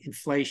ignoring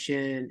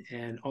inflation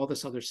and all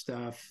this other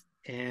stuff,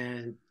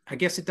 and I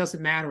guess it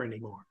doesn't matter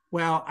anymore.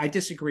 Well, I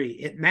disagree.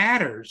 It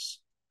matters,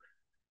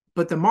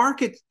 but the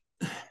market,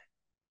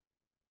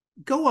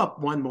 go up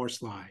one more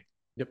slide.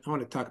 Yep. I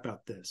want to talk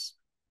about this.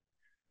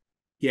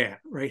 Yeah,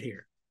 right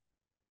here.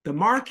 The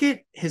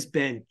market has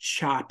been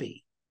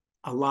choppy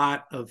a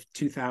lot of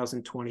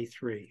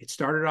 2023. It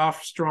started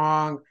off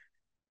strong.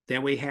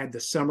 Then we had the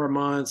summer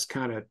months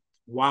kind of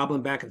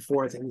wobbling back and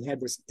forth, and we had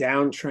this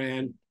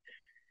downtrend.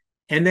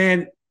 And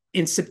then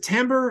in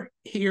September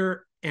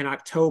here and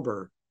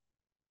October,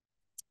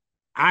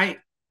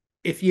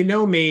 if you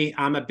know me,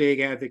 I'm a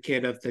big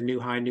advocate of the new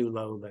high, new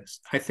low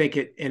list. I think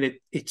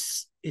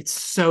it's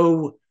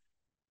so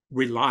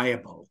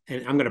reliable,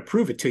 and I'm going to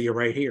prove it to you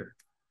right here.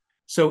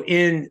 So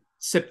in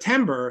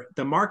September,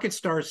 the market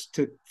starts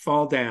to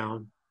fall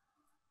down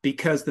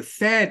because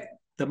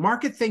the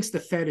market thinks the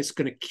Fed is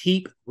going to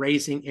keep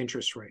raising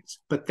interest rates,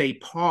 but they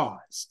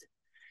paused.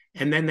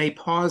 And then they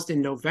paused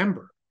in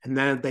November, and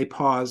then they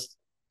paused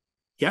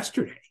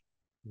yesterday.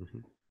 Mm-hmm.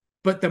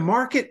 But the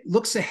market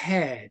looks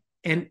ahead,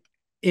 and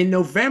in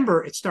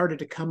November, it started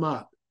to come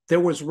up. There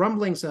was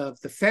rumblings of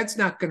the Fed's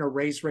not going to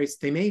raise rates.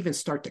 They may even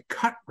start to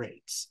cut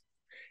rates.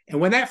 And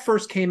when that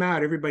first came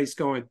out, everybody's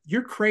going,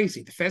 you're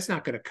crazy. The Fed's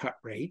not going to cut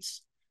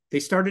rates. They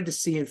started to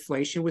see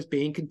inflation was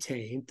being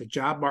contained, the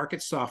job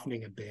market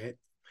softening a bit.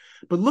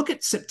 But look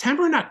at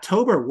September and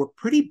October were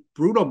pretty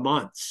brutal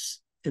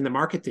months in the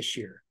market this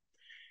year.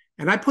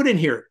 And I put in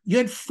here, you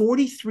had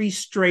 43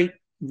 straight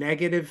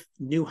negative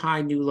new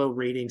high, new low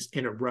readings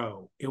in a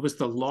row. It was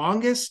the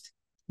longest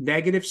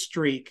negative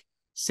streak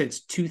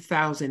since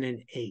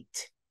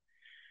 2008.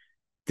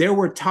 There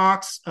were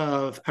talks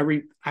of,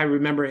 I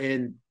remember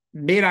in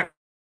mid-October,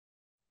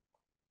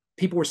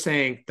 people were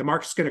saying the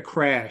market's going to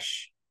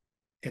crash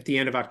at the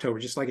end of October,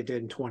 just like it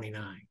did in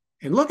 29.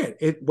 And look at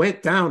it,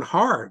 went down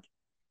hard.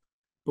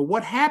 But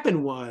what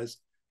happened was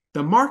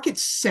the market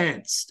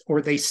sensed,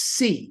 or they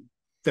see,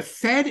 the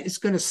Fed is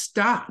going to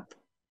stop.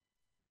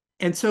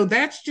 And so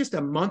that's just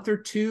a month or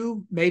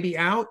two maybe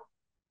out.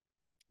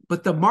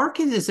 But the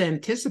market is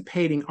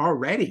anticipating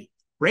already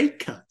rate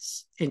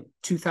cuts in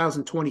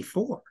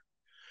 2024.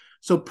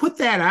 So put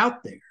that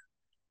out there.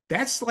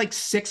 That's like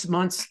 6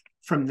 months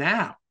from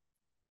now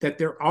that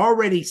they're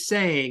already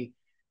saying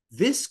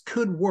this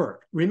could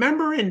work.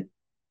 Remember in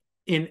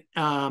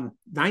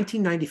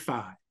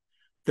 1995,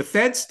 the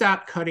Fed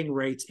stopped cutting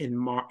rates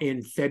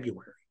in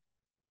February.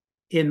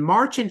 In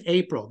March and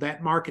April,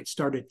 that market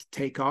started to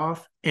take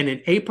off. And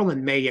in April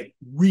and May, it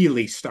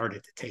really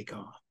started to take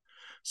off.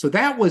 So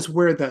that was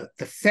where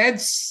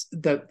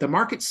the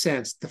market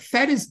sensed the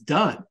Fed is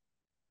done.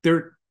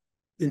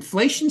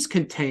 Inflation's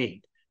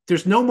contained.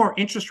 There's no more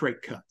interest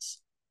rate cuts.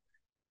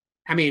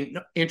 I mean,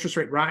 interest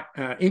rate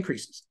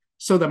increases.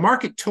 So the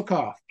market took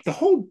off. The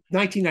whole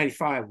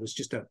 1995 was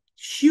just a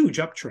huge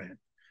uptrend.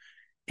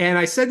 And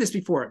I said this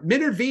before,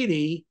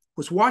 Minervini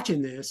was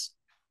watching this,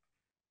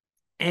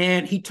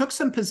 and he took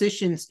some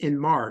positions in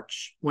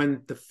March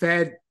when the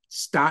Fed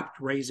stopped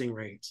raising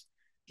rates.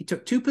 He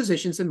took 2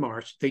 positions in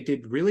March. They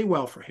did really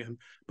well for him,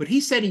 but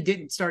he said he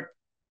didn't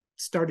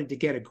started to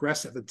get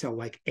aggressive until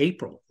like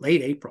April,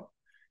 late April.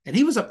 And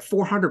he was up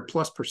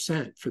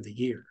 400+% for the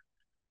year.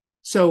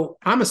 So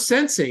I'm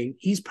sensing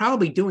he's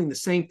probably doing the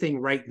same thing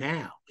right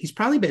now.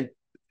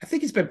 I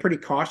think he's been pretty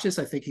cautious.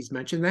 I think he's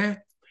mentioned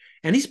that.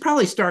 And he's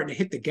probably starting to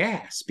hit the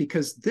gas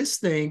because this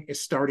thing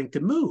is starting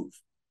to move.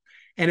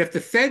 And if the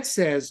Fed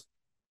says,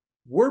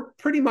 we're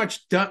pretty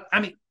much done,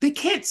 I mean, they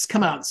can't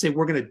come out and say,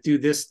 we're going to do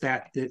this,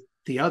 that,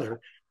 the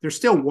other. They're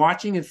still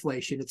watching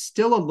inflation. It's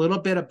still a little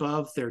bit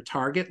above their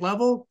target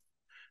level,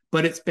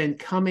 but it's been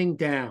coming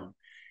down.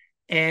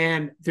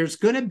 And there's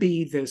going to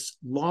be this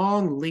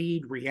long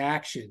lead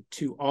reaction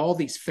to all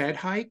these Fed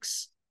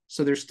hikes.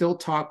 So there's still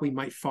talk we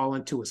might fall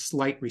into a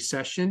slight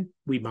recession.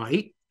 We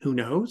might, who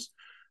knows?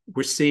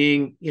 We're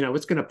seeing,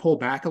 it's going to pull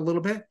back a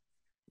little bit.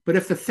 But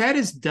if the Fed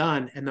is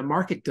done and the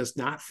market does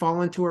not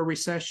fall into a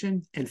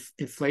recession and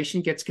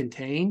inflation gets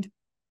contained,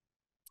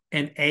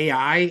 and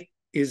AI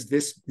is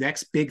this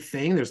next big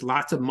thing, there's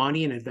lots of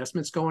money and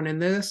investments going in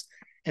this,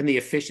 and the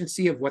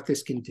efficiency of what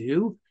this can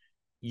do,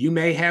 you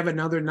may have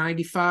another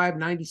 95,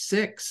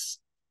 96.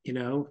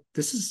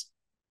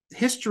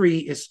 History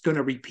is going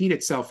to repeat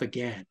itself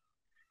again.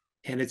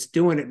 And it's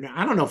doing it.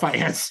 I don't know if I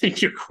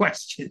answered your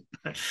question.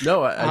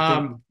 No, I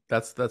think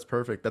that's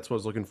perfect. That's what I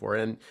was looking for.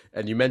 And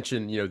you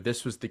mentioned,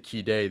 this was the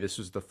key day. This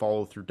was the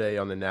follow through day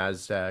on the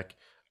Nasdaq.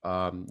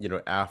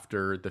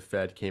 After the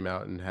Fed came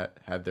out and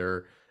had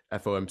their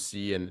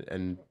FOMC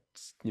and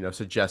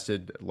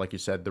suggested, like you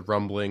said, the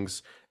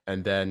rumblings.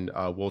 And then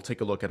we'll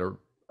take a look at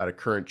a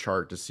current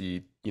chart to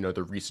see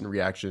the recent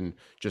reaction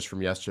just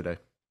from yesterday.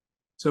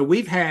 So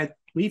we've had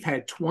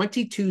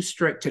 22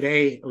 straight.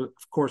 Today, of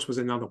course, was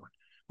another one.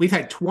 We've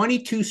had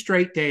 22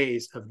 straight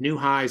days of new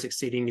highs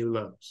exceeding new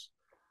lows.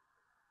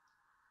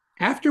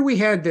 After we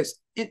had this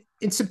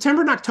in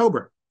September and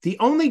October, the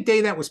only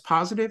day that was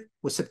positive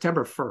was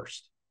September 1st,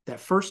 that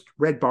first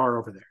red bar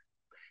over there.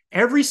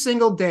 Every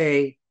single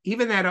day,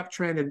 even that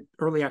uptrend in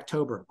early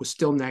October, was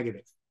still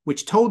negative,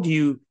 which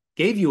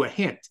gave you a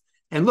hint.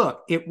 And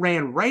look, it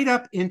ran right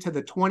up into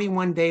the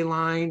 21-day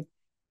line,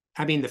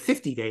 the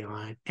 50-day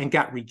line, and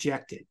got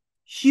rejected.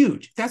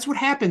 Huge. That's what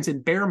happens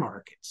in bear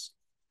markets.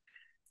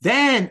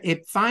 Then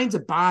it finds a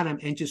bottom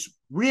and just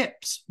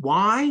rips.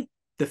 Why?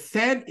 The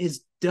Fed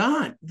is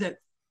done.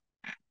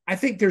 I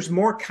think there's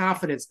more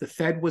confidence the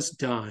Fed was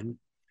done.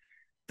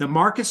 The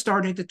market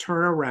started to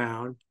turn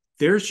around.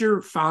 There's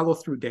your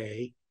follow-through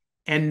day.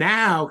 And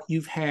now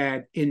you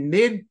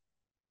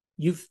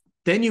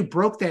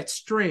broke that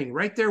string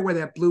right there where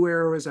that blue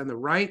arrow is on the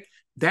right.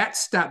 That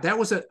stopped. That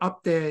was an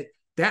up there.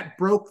 That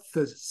broke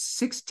the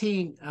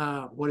 16,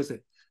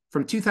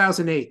 from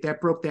 2008,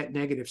 that broke that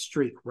negative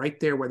streak right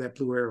there where that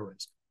blue arrow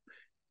is.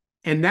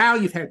 And now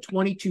you've had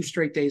 22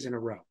 straight days in a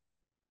row.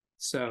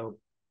 So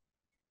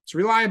it's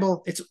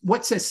reliable. It's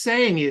what it's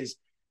saying is,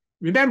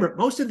 remember,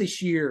 most of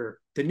this year,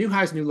 the new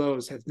highs, new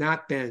lows have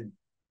not been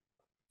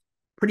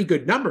pretty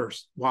good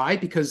numbers. Why?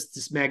 Because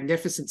this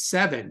magnificent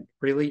 7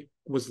 really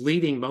was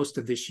leading most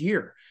of this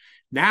year.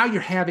 Now you're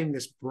having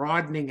this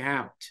broadening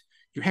out.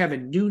 You're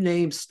having new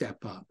names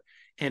step up.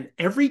 And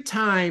every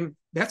time,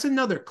 that's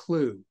another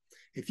clue.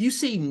 If you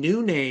see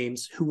new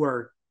names who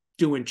are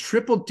doing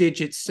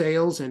triple-digit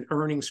sales and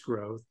earnings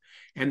growth,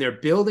 and they're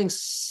building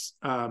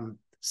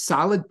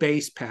solid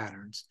base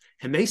patterns,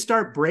 and they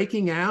start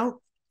breaking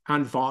out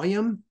on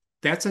volume,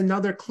 that's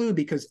another clue,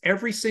 because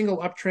every single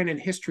uptrend in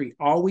history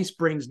always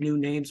brings new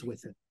names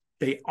with it.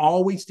 They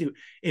always do.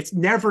 It's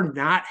never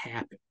not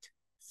happened.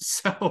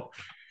 So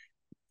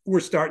we're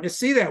starting to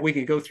see that. We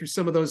can go through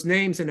some of those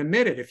names in a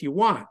minute if you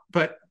want,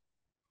 but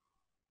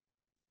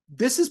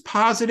this is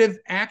positive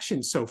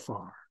action so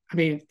far.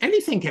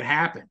 Anything can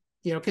happen,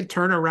 can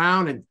turn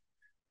around.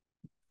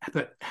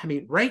 But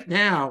right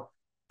now,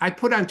 I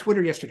put on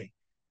Twitter yesterday,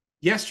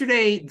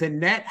 the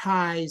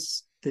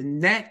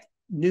net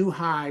new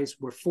highs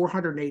were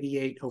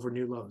 488 over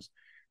new lows.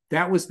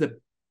 That was the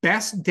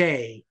best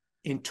day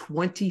in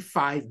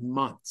 25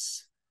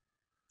 months.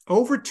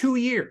 Over 2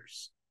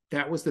 years,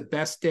 that was the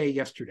best day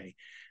yesterday.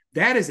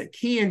 That is a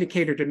key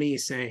indicator to me,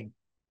 saying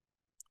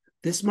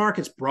this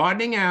market's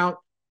broadening out,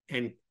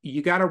 and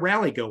you got a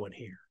rally going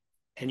here.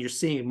 And you're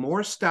seeing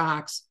more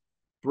stocks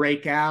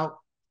break out,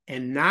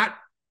 and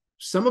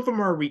some of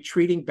them are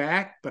retreating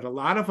back, but a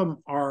lot of them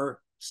are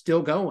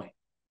still going.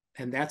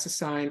 And that's a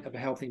sign of a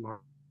healthy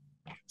market.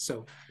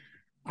 So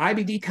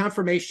IBD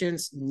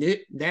confirmations,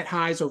 net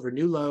highs over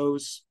new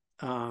lows.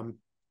 The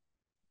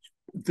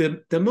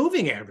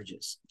moving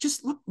averages,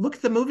 just look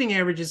at the moving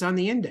averages on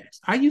the index.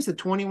 I use the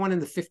 21 and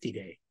the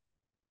 50-day.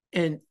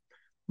 And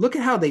look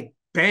at how they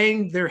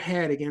banged their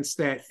head against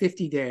that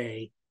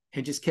 50-day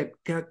and just kept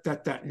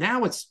that.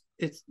 Now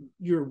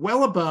you're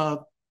well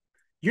above.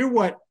 You're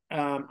what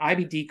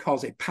IBD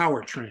calls a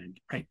power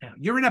trend right now.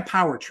 You're in a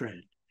power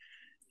trend.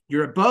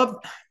 You're above.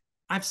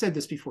 I've said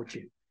this before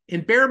too. In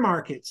bear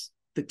markets,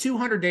 the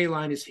 200-day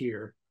line is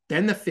here,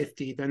 then the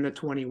 50, then the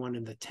 21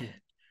 and the 10.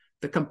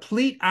 The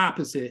complete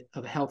opposite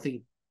of a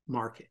healthy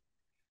market.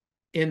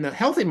 In the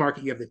healthy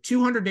market, you have the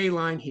 200-day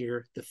line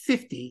here, the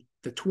 50,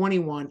 the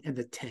 21, and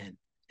the 10.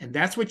 And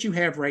that's what you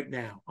have right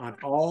now on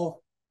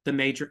all the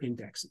major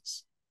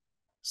indexes.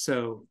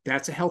 So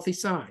that's a healthy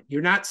sign.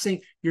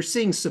 You're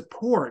seeing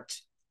support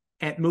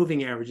at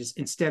moving averages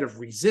instead of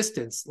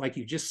resistance like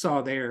you just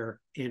saw there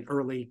in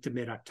early to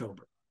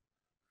mid-October.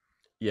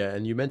 Yeah,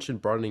 and you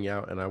mentioned broadening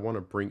out, and I want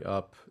to bring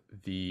up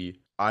the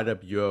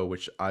IWO,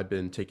 which I've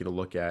been taking a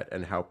look at,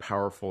 and how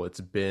powerful it's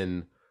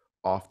been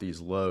off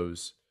these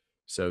lows.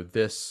 So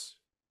this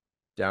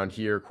down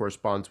here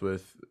corresponds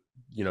with,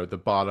 the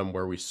bottom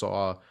where we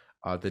saw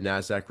the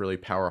Nasdaq really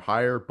power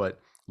higher, but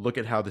look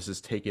at how this has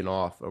taken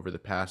off over the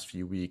past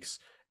few weeks.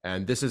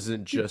 And this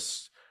isn't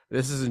just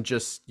This isn't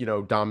just,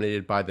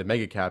 dominated by the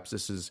mega caps.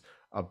 This is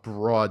a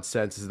broad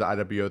sense. This is the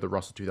IWO, the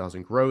Russell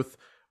 2000 growth.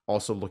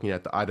 Also looking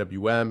at the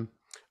IWM,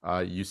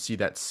 you see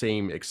that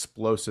same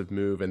explosive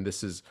move, and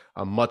this is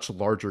a much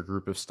larger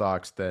group of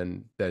stocks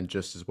than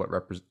just is what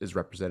is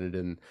represented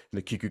in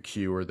the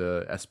QQQ or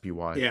the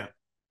SPY. Yeah.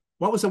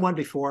 What was the one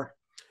before?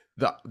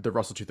 The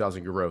Russell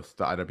 2000 growth,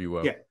 the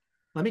IWO. Yeah.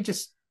 Let me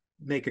just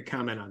make a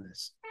comment on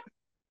this.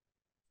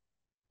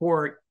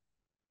 For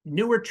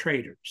newer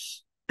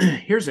traders,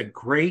 here's a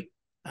great,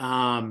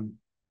 what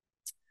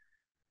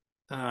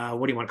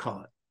do you want to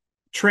call it?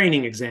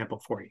 Training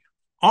example for you.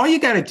 All you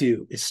got to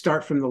do is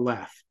start from the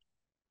left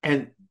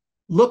and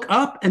look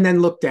up and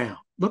then look down.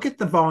 Look at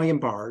the volume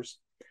bars.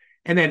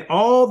 And then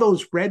all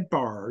those red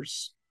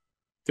bars,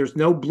 there's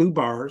no blue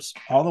bars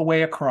all the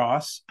way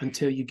across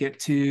until you get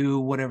to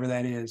whatever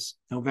that is,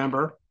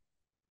 November.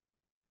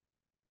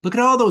 Look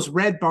at all those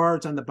red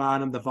bars on the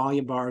bottom. The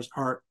volume bars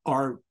are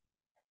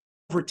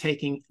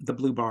overtaking the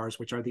blue bars,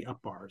 which are the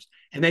up bars.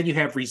 And then you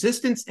have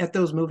resistance at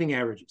those moving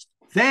averages.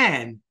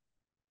 Then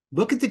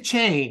look at the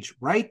change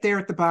right there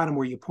at the bottom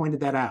where you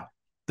pointed that out.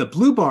 The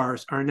blue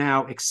bars are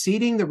now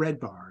exceeding the red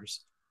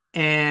bars,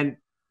 and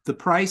the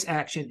price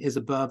action is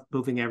above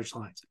moving average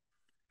lines.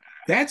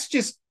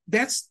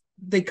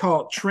 They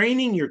call it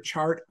training your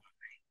chart.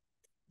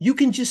 You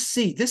can just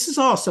see, this is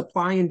all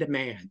supply and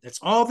demand. That's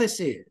all this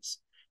is.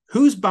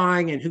 Who's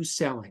buying and who's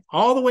selling.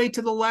 All the way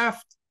to the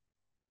left,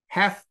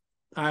 half,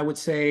 I would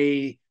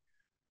say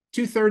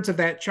 2/3 of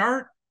that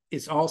chart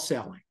is all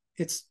selling.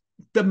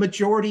 The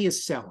majority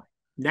is selling.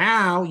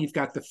 Now you've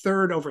got the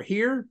third over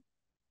here.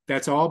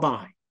 That's all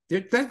buying.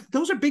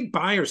 Those are big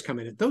buyers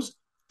coming in. Those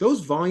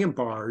volume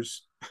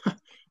bars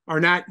are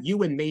not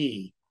you and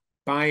me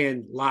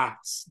buying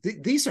lots.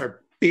 These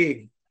are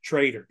big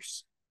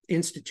traders,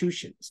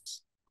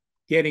 institutions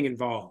getting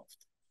involved.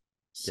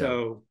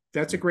 So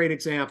that's a great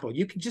example.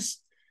 You can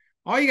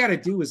all you got to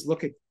do is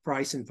look at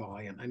price and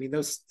volume. I mean,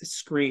 it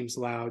screams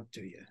loud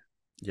to you.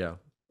 Yeah.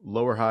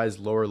 Lower highs,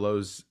 lower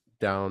lows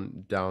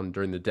down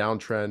during the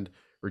downtrend,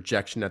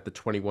 rejection at the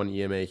 21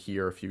 EMA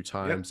here a few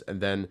times.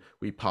 And then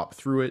we pop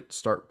through it,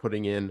 start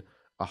putting in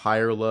a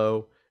higher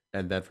low.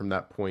 And then from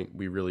that point,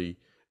 we really,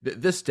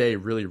 this day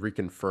really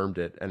reconfirmed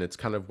it. And it's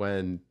kind of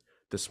when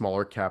the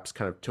smaller caps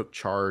kind of took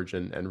charge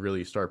and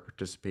really started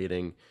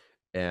participating.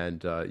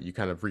 And you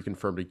kind of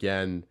reconfirmed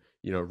again,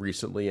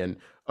 recently. And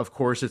of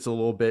course, it's a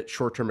little bit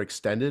short-term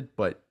extended,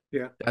 but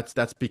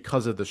that's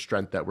because of the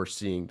strength that we're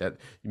seeing, that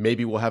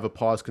maybe we'll have a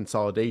pause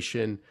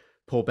consolidation,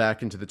 pull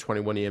back into the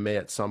 21 EMA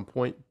at some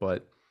point,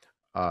 but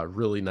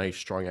really nice,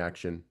 strong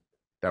action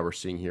that we're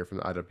seeing here from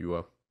the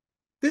IWO.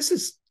 This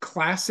is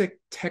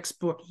classic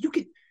textbook.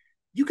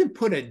 You can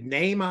put a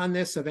name on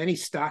this of any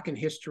stock in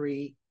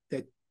history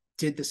that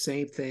did the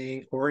same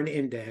thing, or an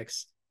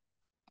index,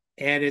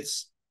 and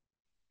it's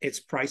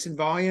price and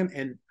volume.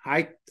 And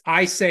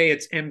I say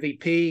it's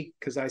MVP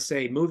because I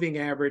say moving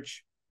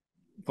average,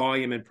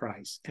 volume, and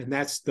price. And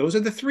those are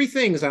the three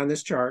things on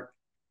this chart.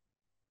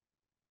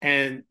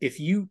 And if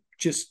you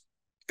just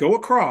go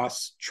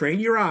across, train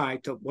your eye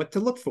to what to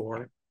look for,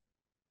 and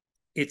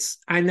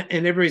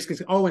everybody's going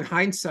to say, oh, in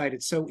hindsight,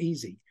 it's so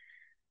easy.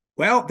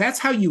 Well, that's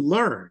how you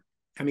learn.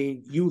 I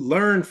mean, you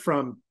learn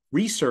from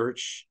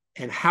research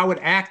and how it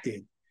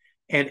acted.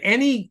 And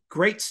any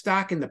great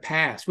stock in the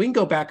past, we can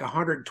go back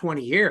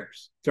 120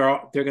 years.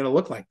 They're going to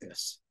look like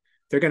this.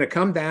 They're going to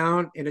come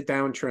down in a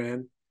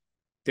downtrend.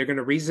 They're going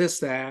to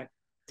resist that.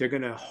 They're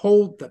going to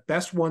hold. The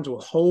best ones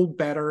will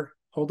hold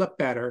up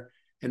better.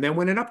 And then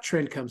when an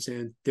uptrend comes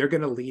in, they're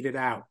going to lead it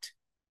out.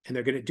 And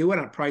they're going to do it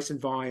on price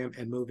and volume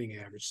and moving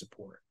average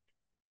support.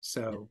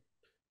 So.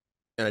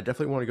 And I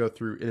definitely want to go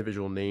through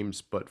individual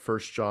names. But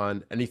first,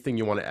 John, anything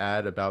you want to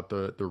add about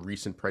the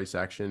recent price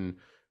action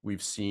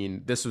we've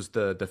seen? This was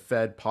the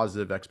Fed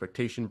positive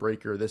expectation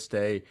breaker this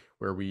day,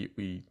 where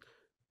we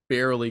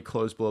barely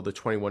closed below the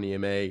 21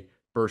 EMA,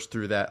 burst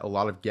through that, a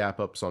lot of gap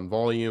ups on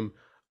volume.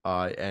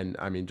 And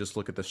I mean, just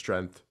look at the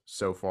strength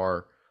so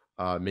far,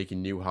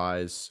 making new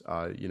highs,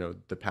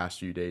 the past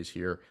few days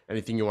here.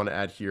 Anything you want to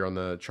add here on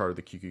the chart of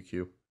the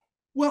QQQ?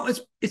 Well,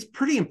 it's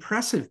pretty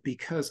impressive,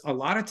 because a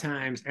lot of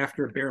times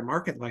after a bear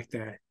market like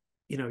that,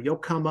 you'll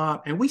come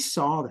up, and we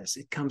saw this,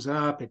 it comes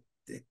up,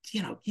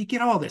 you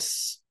get all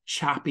this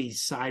choppy,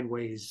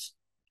 sideways,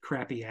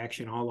 crappy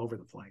action all over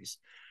the place.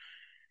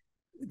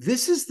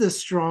 This is the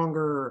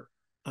stronger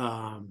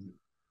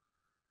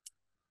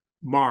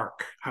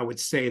mark, I would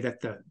say,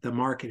 that the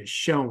market is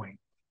showing.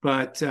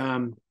 But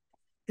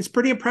it's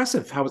pretty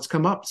impressive how it's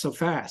come up so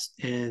fast,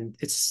 and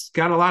it's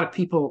got a lot of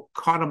people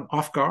caught them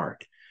off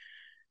guard.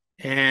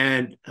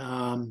 And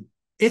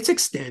it's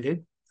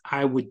extended.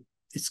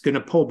 It's going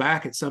to pull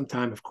back at some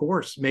time, of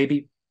course,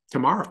 maybe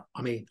tomorrow.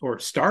 Or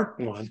start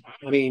one.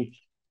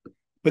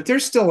 But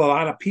there's still a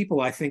lot of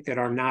people, I think, that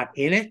are not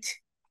in it.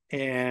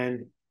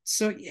 And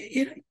so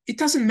it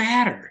doesn't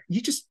matter.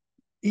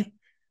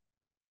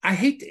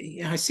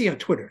 I see on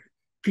Twitter,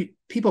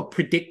 people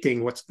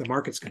predicting what the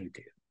market's going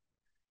to do.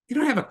 You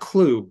don't have a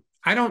clue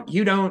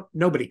You don't,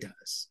 nobody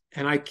does.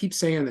 And I keep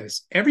saying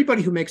this.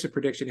 Everybody who makes a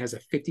prediction has a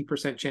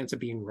 50% chance of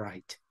being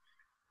right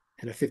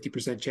and a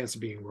 50% chance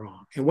of being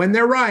wrong. And when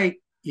they're right,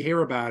 you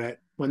hear about it.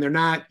 When they're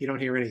not, you don't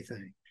hear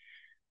anything.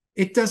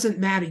 It doesn't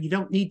matter. You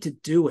don't need to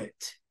do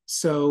it.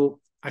 So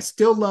I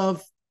still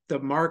love the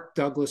Mark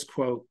Douglas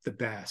quote the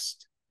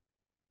best.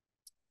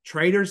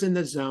 Traders in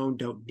the zone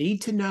don't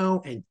need to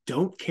know and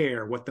don't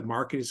care what the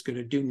market is going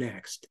to do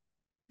next.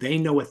 They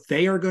know what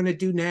they are going to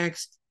do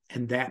next,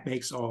 and that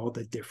makes all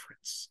the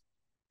difference.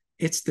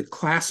 It's the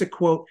classic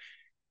quote.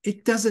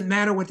 It doesn't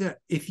matter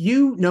if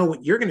you know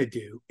what you're going to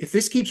do. If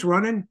this keeps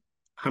running,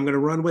 I'm going to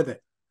run with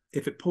it.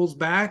 If it pulls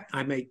back,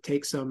 I may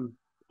take some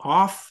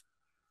off,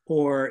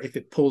 or if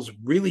it pulls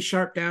really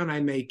sharp down, I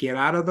may get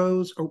out of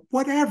those, or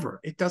whatever.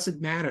 It doesn't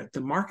matter.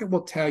 The market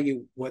will tell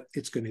you what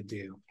it's going to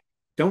do.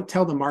 Don't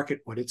tell the market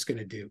what it's going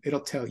to do.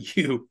 It'll tell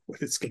you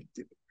what it's going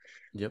to do.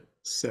 Yep.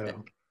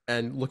 So,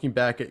 and looking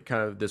back at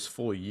kind of this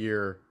full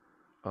year,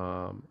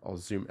 I'll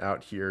zoom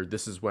out here.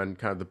 This is when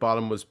kind of the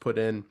bottom was put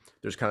in.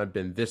 There's kind of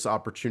been this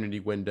opportunity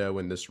window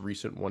and this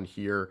recent one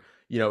here.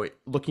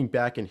 Looking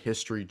back in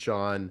history,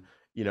 John,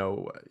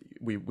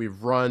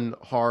 we've run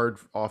hard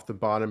off the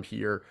bottom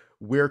here.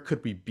 Where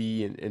could we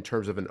be in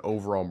terms of an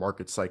overall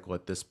market cycle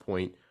at this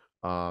point?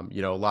 A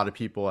lot of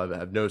people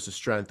have noticed the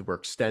strength. We're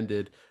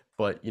extended,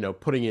 but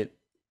putting it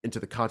into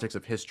the context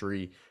of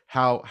history,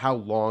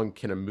 how long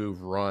can a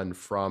move run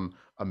from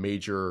a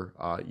major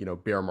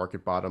bear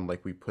market bottom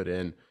like we put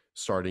in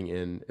starting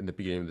in the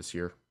beginning of this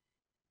year?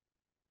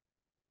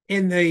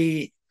 In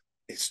the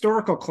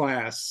historical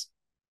class,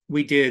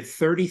 we did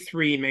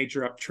 33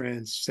 major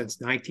uptrends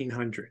since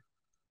 1900.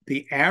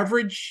 The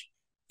average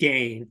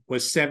gain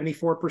was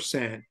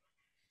 74%,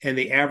 and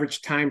the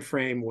average time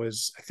frame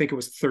was, I think it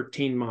was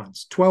 13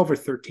 months, 12 or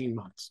 13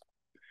 months.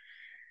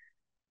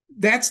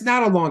 That's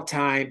not a long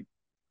time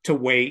to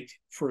wait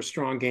for a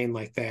strong gain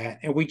like that.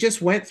 And we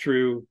just went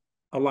through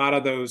a lot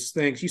of those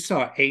things. You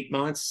saw 8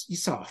 months. You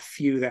saw a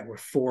few that were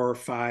 4 or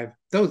 5.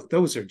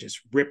 Those are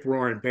just rip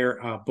roaring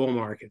bull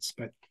markets.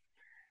 But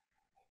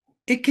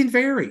it can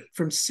vary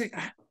from six.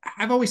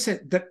 I've always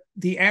said that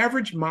the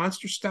average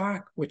monster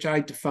stock, which I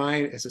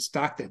define as a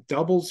stock that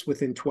doubles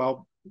within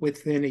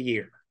a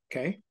year.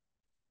 Okay,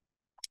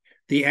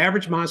 the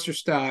average monster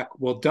stock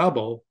will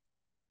double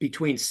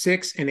between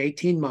 6 and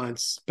 18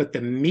 months, but the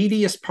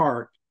meatiest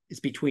part is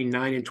between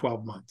 9 and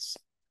 12 months.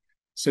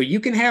 So you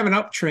can have an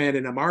uptrend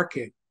in a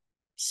market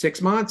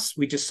 6 months.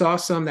 We just saw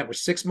some that were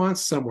 6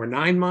 months, some were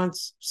 9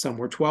 months, some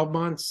were 12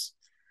 months.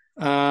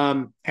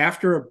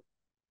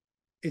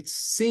 It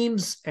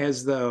seems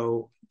as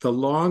though the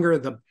longer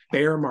the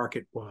bear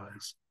market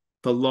was,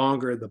 the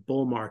longer the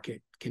bull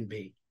market can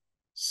be.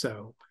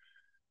 So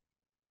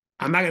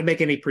I'm not going to make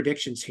any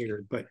predictions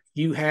here, but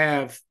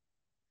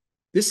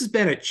this has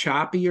been a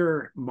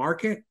choppier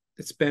market.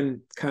 It's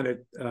been kind of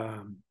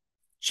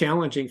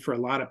challenging for a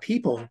lot of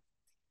people,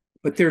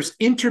 but there's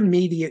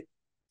intermediate.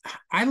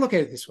 I look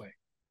at it this way.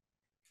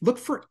 Look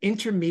for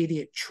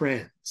intermediate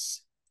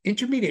trends.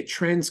 Intermediate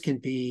trends can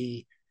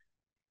be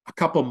a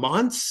couple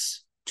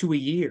months to a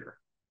year.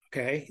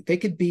 Okay. They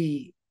could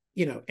be,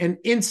 and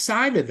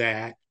inside of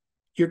that,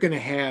 you're going to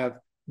have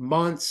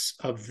months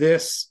of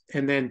this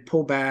and then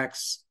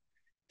pullbacks.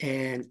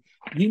 And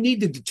you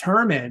need to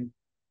determine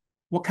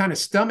what kind of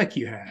stomach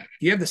you have.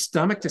 Do you have the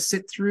stomach to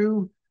sit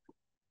through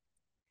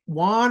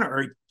one,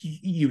 or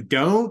you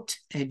don't,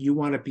 and you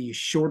want to be a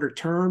shorter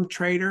term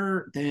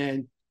trader?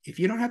 Then if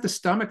you don't have the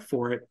stomach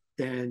for it,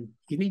 then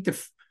you need to,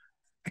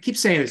 I keep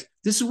saying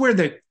this is where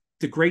the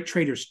great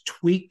traders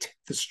tweaked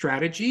the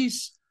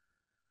strategies.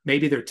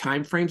 Maybe their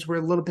time frames were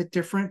a little bit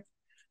different,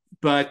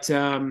 but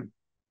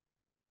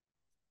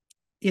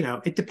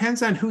it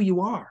depends on who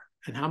you are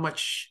and how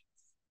much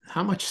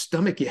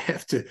stomach you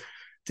have to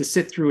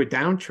sit through a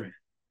downtrend.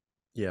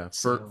 Yeah.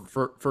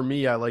 For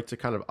me, I like to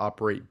kind of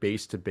operate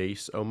base to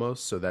base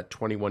almost. So that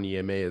 21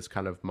 EMA is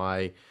kind of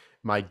my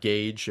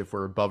gauge. If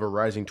we're above a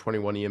rising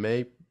 21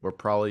 EMA, we're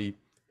probably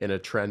in a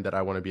trend that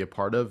I want to be a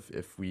part of.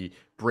 If we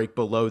break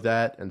below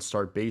that and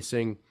start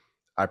basing,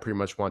 I pretty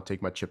much want to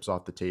take my chips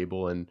off the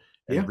table and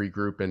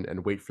regroup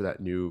and wait for that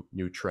new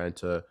trend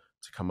to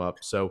come up.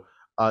 So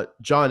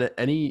John,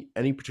 any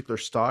particular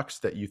stocks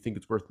that you think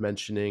it's worth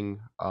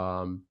mentioning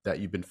that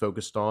you've been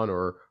focused on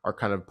or are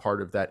kind of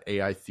part of that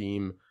AI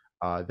theme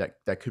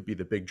that could be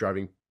the big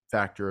driving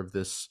factor of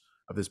this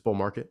bull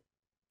market?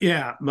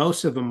 Yeah,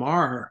 most of them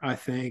are. I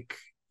think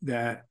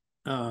that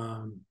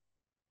NVIDIA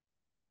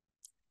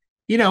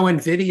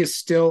is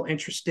still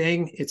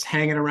interesting. It's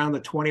hanging around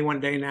the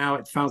 21-day now.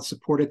 It found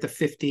support at the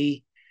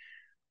 50.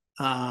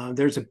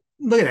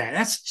 Look at that.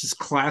 That's just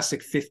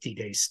classic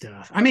 50-day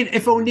stuff. I mean,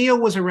 if O'Neill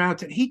was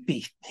around, he'd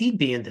be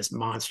in this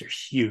monster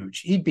huge.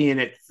 He'd be in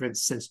it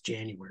since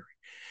January,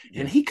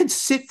 and he could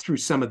sit through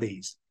some of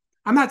these.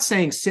 I'm not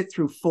saying sit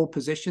through full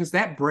positions.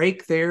 That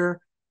break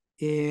there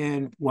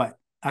in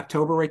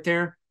October right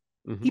there,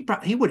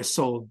 he would have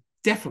sold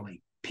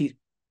definitely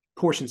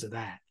portions of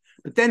that.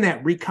 But then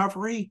that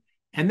recovery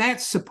and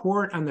that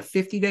support on the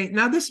 50-day.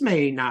 Now this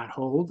may not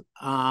hold.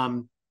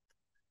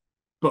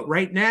 But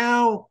right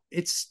now,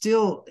 it's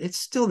still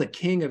the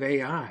king of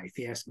AI, if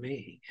you ask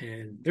me.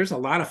 And there's a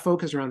lot of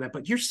focus around that.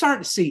 But you're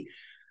starting to see.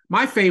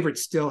 My favorite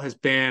still has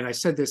been. I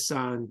said this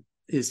on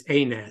is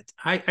ANET.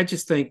 I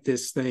just think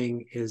this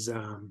thing is.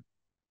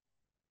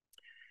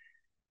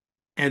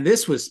 And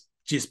this was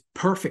just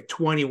perfect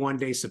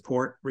 21-day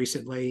support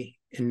recently,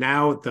 and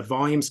now the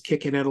volume's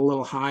kicking it a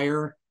little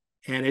higher,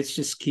 and it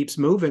just keeps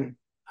moving.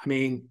 I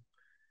mean,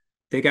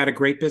 they got a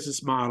great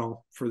business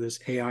model for this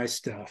AI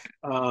stuff.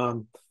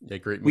 Yeah,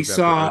 great We move after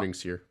saw,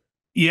 earnings here.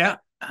 yeah,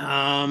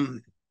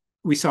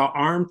 we saw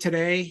ARM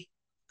today.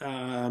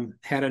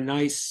 Had a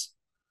nice.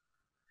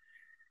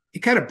 It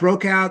kind of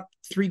broke out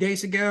 3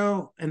 days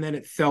ago, and then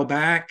it fell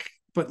back.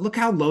 But look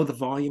how low the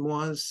volume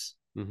was,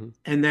 and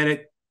then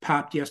it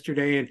popped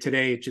yesterday, and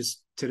today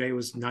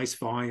was nice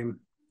volume,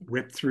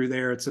 ripped through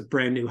there. It's a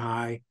brand new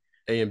high.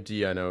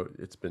 AMD, I know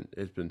it's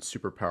been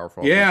super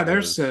powerful off Yeah, these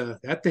there's lows.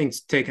 that thing's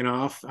taken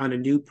off on a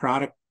new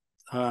product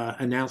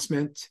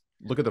announcement.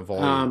 Look at the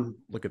volume.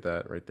 Look at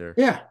that right there.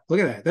 Yeah, look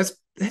at that.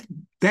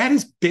 That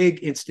is big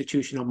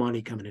institutional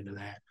money coming into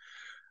that.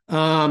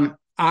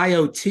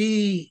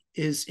 IoT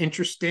is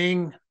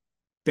interesting.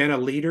 Been a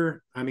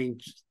leader. I mean,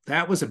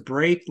 that was a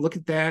break. Look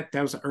at that.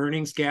 That was an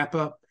earnings gap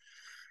up.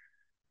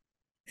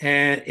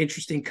 And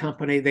interesting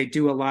company. They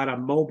do a lot of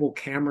mobile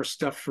camera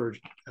stuff for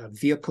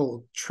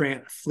vehicle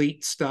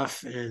fleet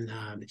stuff, and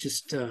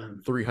just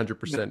 300%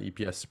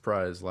 EPS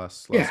surprise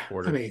last yeah. I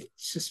quarter, mean,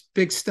 it's just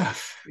big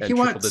stuff. He and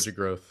triple wants, digit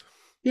growth.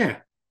 yeah,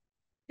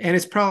 and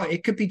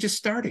it could be just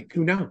starting.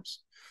 Who knows?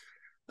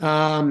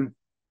 Um,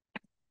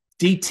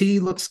 DT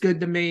looks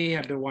good to me.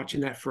 I've been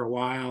watching that for a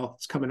while.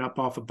 It's coming up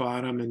off a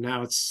bottom, and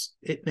now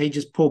it may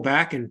just pull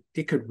back, and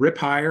it could rip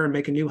higher and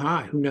make a new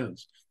high. Who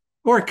knows?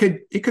 Or it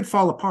could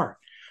fall apart.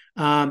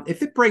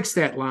 If it breaks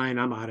that line,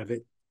 I'm out of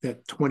it.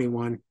 That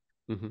 21,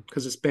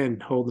 because it's been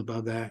holding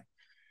above that.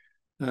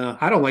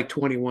 I don't like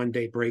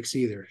 21-day breaks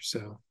either.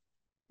 So,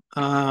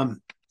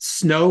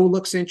 snow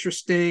looks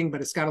interesting,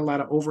 but it's got a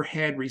lot of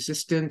overhead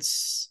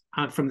resistance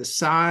from the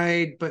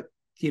side. But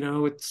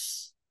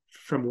it's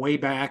from way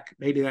back.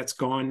 Maybe that's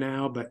gone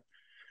now. But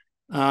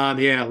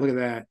yeah, look at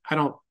that. I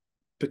don't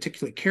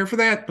particularly care for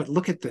that, but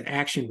look at the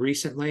action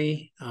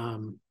recently.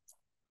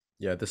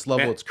 Yeah, this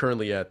level it's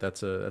currently at,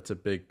 that's a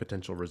big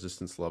potential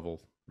resistance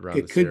level around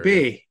It this could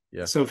area. be.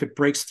 Yeah. So if it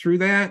breaks through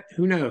that,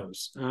 who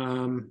knows?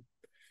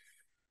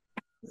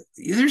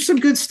 There's some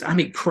good stuff. I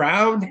mean,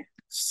 crowd,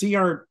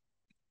 CR.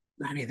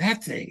 I mean,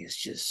 that thing is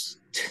just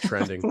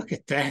trending. Look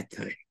at that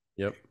thing.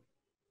 Yep.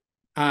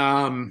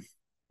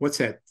 What's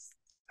that?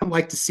 I'd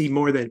like to see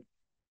more than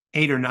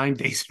 8 or 9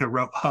 days in a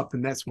row up,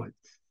 and that's what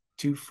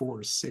 2,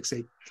 4, 6,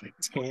 8, like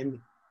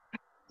 10.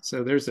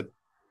 So there's a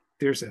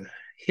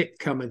hit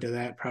coming to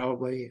that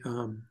probably.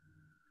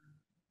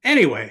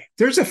 Anyway,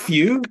 there's a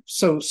few.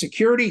 So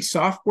security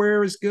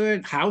software is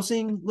good.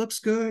 Housing looks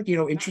good.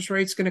 Interest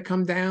rate's going to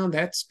come down.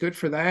 That's good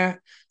for that.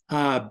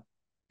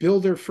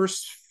 Builder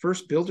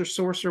first builder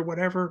source or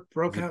whatever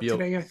broke out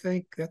today. I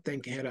think that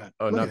thing had a.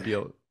 Oh, not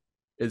BL.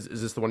 Is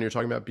this the one you're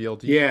talking about?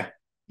 BLD?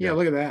 Yeah.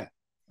 Look at that.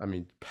 I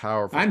mean,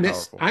 powerful. I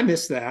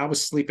missed that. I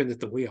was sleeping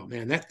at the wheel,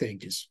 man. That thing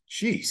just,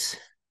 jeez.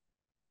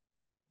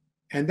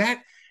 And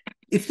that,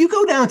 if you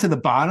go down to the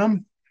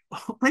bottom,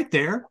 right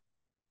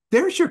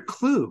there's your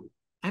clue.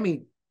 I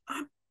mean,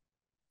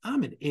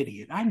 I'm an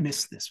idiot. I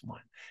missed this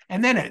one.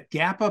 And then a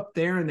gap up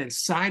there, and then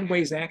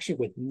sideways action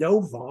with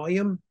no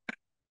volume.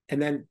 And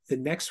then the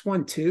next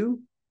one too,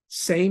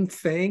 same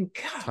thing.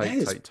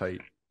 God,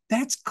 tight.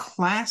 That's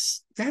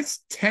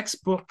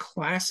textbook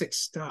classic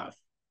stuff.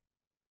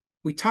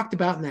 We talked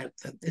about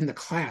in the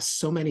class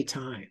so many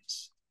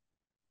times.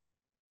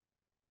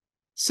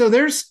 So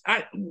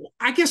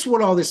I guess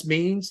what all this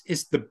means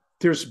is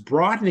there's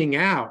broadening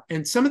out,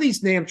 and some of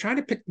these names, I'm trying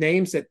to pick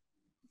names that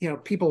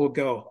people will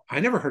go,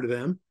 I never heard of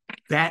them.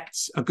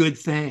 That's a good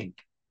thing.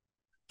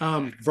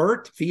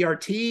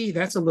 VRT,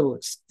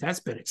 that's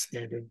been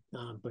extended,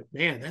 but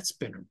man, that's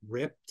been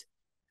ripped.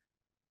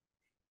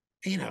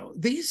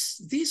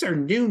 These are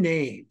new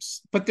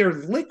names, but they're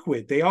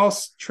liquid. They all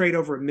trade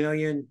over 1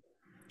 million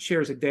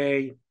shares a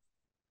day.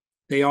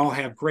 They all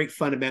have great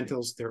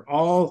fundamentals. They're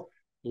all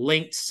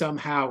linked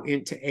somehow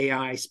into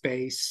AI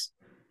space.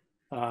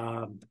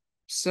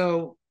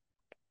 So,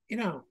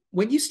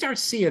 when you start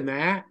seeing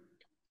that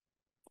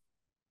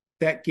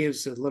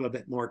gives a little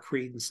bit more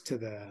credence to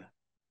the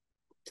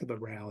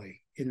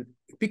rally,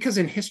 because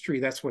in history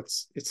that's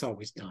it's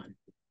always done.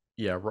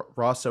 Yeah,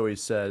 Ross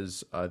always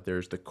says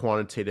there's the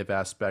quantitative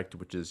aspect,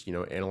 which is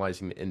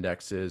analyzing the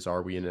indexes.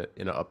 Are we in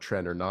an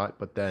uptrend or not?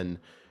 But then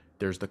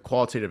there's the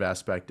qualitative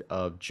aspect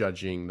of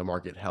judging the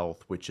market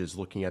health, which is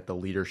looking at the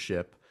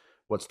leadership.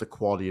 What's the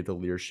quality of the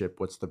leadership?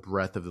 What's the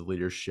breadth of the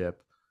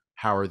leadership?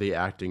 How are they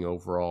acting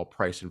overall?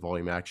 Price and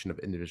volume action of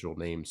individual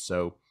names.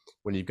 So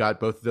when you've got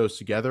both of those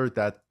together,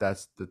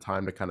 that's the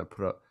time to kind of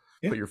put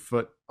your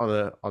foot on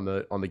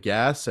the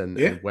gas.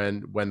 And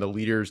when the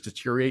leaders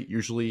deteriorate,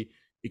 usually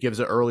it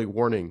gives an early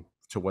warning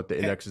to what the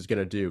index is going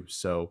to do.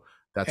 So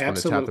that's when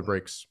to tap the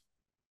brakes.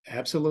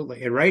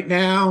 Absolutely. And right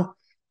now,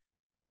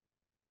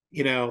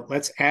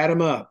 let's add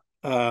them up.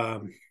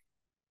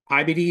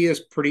 IBD is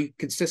pretty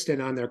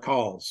consistent on their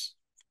calls.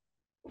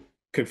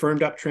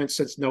 Confirmed uptrend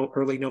since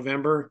early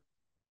November.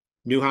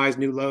 New highs,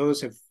 new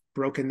lows have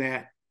broken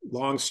that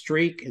long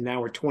streak, and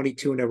now we're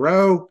 22 in a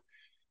row.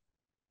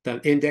 The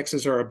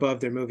indexes are above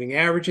their moving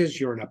averages.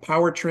 You're in a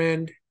power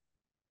trend.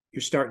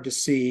 You're starting to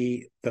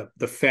see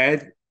the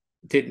Fed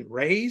didn't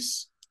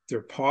raise.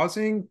 They're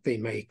pausing. They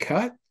may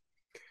cut.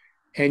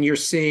 And you're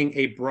seeing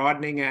a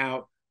broadening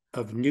out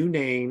of new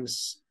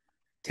names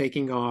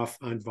taking off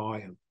on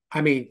volume.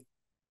 I mean,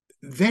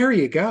 there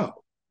you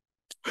go.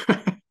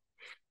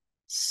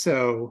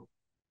 So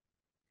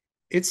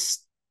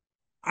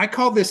I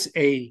call this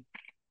a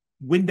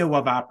window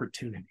of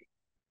opportunity.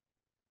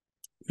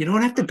 You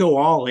don't have to go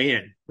all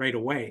in right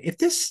away. If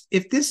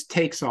this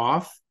takes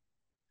off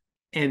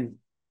and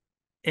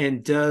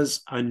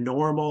does a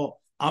normal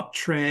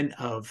uptrend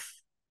of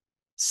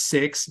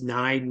 6,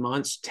 9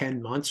 months,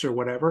 10 months, or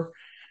whatever,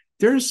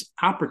 there's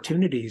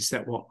opportunities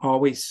that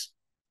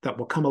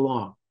will come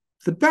along.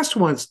 The best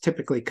ones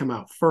typically come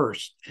out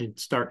first and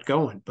start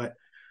going, but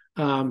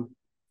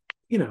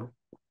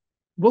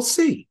we'll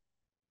see.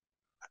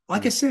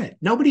 Like I said,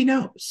 nobody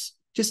knows.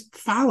 Just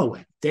follow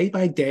it day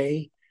by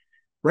day.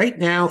 Right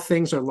now,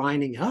 things are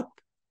lining up.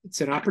 It's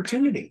an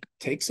opportunity.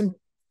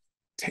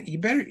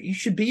 You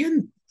should be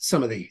in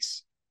some of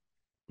these.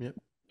 Yep.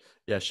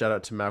 Yeah. Shout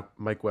out to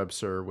Mike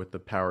Webster with the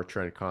power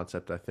trend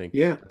concept. I think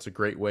it's a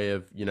great way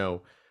of,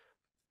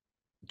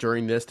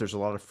 during this, there's a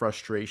lot of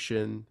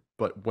frustration,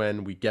 but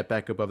when we get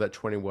back above that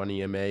 21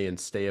 EMA and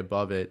stay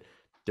above it,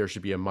 there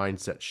should be a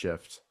mindset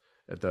shift.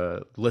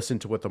 Listen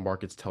to what the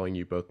market's telling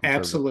you, both in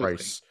terms of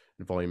price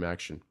and volume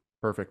action.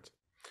 Perfect.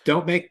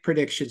 Don't make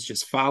predictions.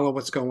 Just follow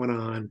what's going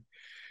on.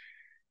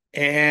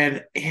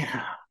 And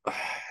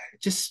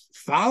just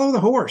follow the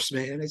horse,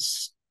 man.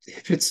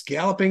 If it's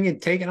galloping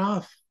and taking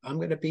off, I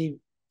want to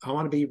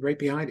be right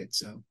behind it.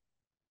 So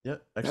yeah,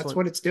 excellent. That's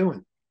what it's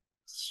doing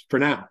for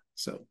now.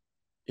 So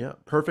yeah,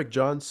 perfect,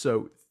 John.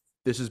 So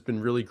this has been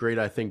really great.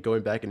 I think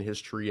going back in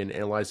history and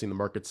analyzing the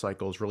market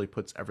cycles really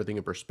puts everything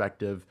in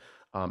perspective,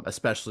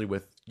 especially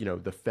with,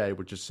 the Fed,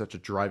 which is such a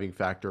driving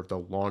factor of the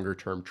longer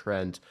term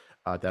trend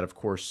that, of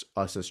course,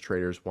 us as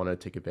traders want to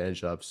take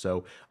advantage of.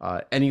 So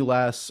any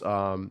last,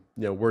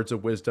 words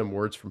of wisdom,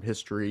 words from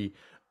history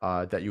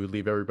that you would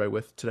leave everybody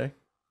with today?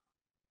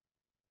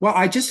 Well,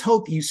 I just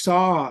hope you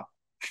saw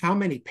how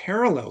many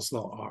parallels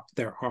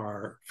there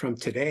are from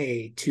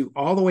today to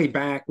all the way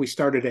back. We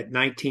started at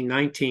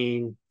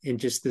 1919 in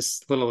just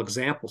this little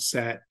example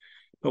set.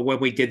 But when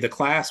we did the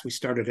class, we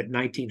started at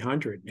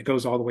 1900. It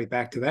goes all the way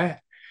back to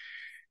that.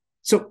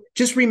 So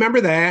just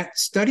remember that,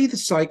 study the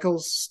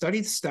cycles,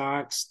 study the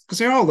stocks, because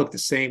they all look the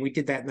same. We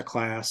did that in the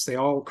class. They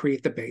all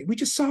create the base. We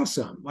just saw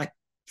some, like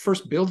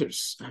First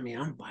Builders. I mean,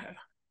 I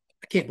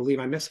can't believe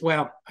I missed.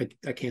 Well,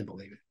 I can't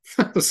believe it.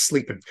 I was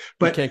sleeping.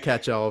 But you can't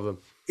catch all of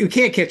them. You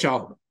can't catch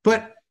all of them.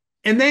 But,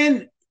 and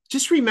then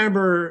just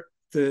remember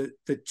the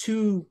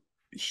two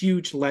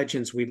huge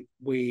legends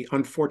we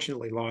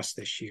unfortunately lost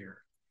this year.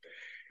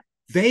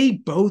 They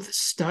both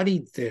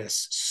studied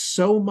this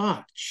so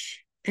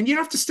much. And you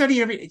don't have to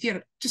study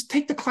just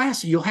take the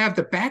class. You'll have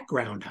the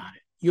background on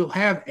it. You'll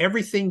have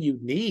everything you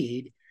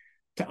need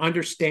to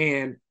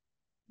understand.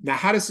 Now,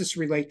 how does this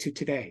relate to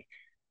today?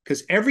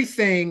 Because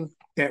everything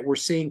that we're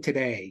seeing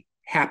today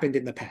happened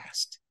in the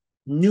past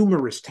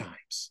numerous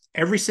times.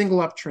 Every single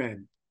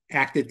uptrend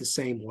acted the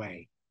same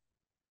way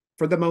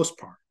for the most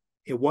part.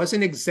 It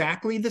wasn't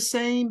exactly the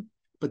same,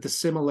 but the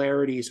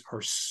similarities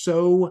are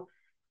so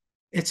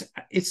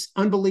it's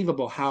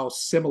unbelievable how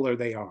similar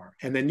they are.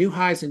 And the new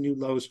highs and new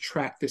lows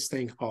track this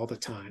thing all the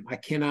time. I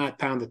cannot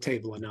pound the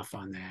table enough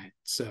on that.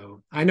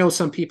 So I know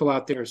some people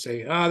out there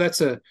say, oh,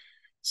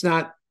 it's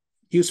not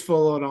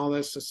useful and all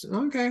this. It's,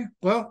 okay,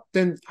 well,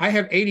 then I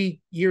have 80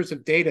 years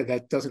of data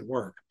that doesn't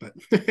work, but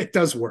it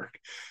does work.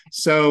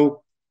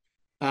 So,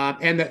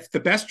 and the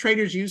best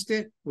traders used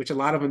it, which a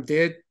lot of them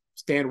did.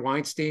 Stan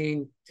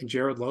Weinstein and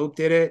Gerald Loeb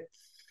did it.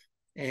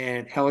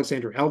 And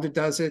Alexander Elder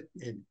does it.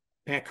 And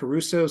Matt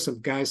Caruso, some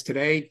guys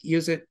today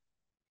use it.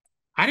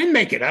 I didn't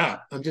make it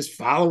up. I'm just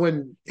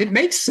following. It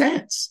makes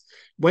sense.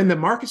 When the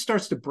market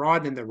starts to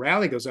broaden and the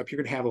rally goes up, you're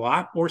going to have a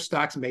lot more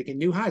stocks making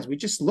new highs. We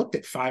just looked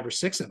at 5 or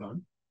 6 of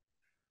them.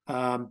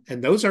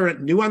 And those are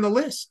new on the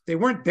list. They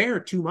weren't there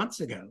 2 months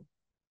ago.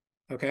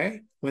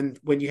 Okay. When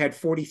you had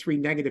 43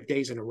 negative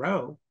days in a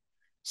row.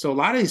 So a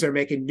lot of these are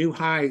making new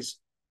highs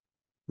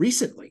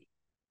recently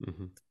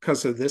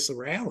because of this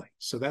rally.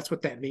 So that's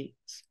what that means.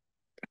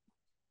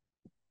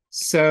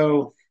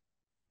 So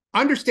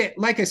understand,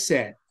 like I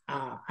said,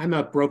 I'm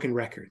a broken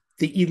record.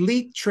 The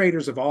elite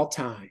traders of all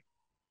time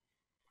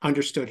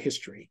understood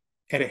history,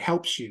 and it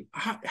helps you.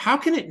 How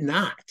can it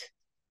not?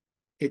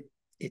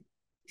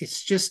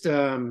 It's just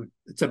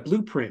it's a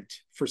blueprint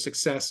for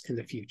success in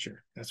the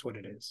future. That's what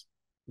it is.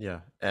 Yeah,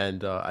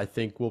 and I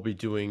think we'll be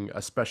doing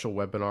a special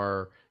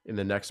webinar in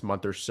the next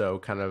month or so,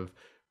 kind of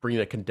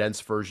bringing a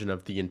condensed version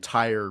of the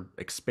entire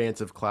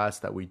expansive class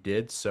that we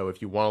did. So if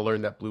you want to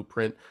learn that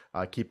blueprint,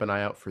 keep an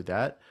eye out for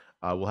that.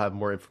 We'll have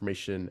more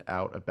information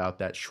out about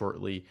that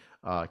shortly.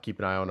 Keep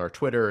an eye on our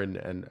Twitter,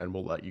 and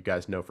we'll let you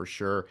guys know for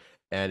sure.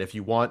 And if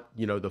you want,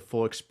 the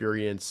full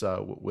experience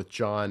with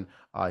John,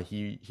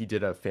 he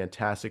did a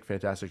fantastic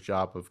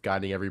job of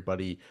guiding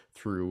everybody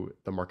through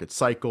the market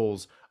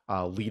cycles,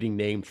 leading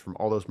names from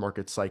all those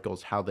market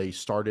cycles, how they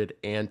started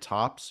and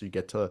topped. So you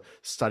get to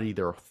study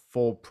their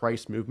full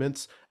price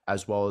movements,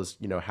 as well as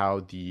how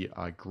the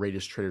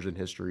greatest traders in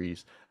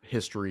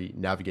history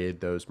navigated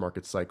those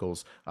market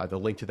cycles. The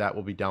link to that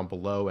will be down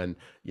below, and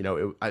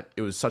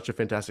it was such a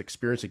fantastic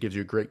experience. It gives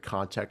you a great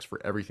context for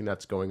everything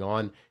that's going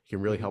on. It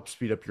can really help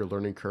speed up your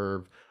learning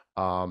curve,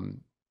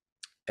 and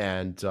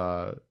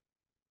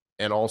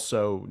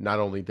also not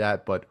only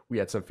that, but we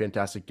had some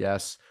fantastic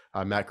guests,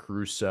 Matt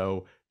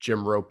Caruso,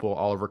 Jim Ropel,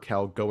 Oliver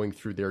Kell, going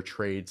through their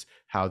trades,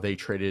 how they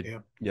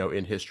traded,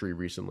 in history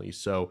recently.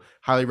 So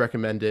highly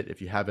recommend it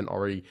if you haven't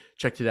already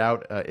checked it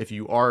out. If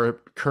you are a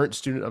current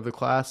student of the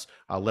class,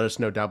 let us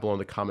know down below in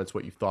the comments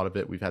what you've thought of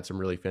it. We've had some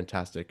really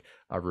fantastic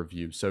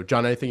reviews. So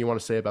John, anything you want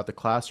to say about the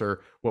class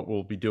or what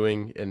we'll be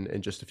doing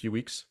in just a few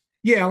weeks?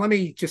 Yeah, let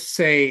me just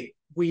say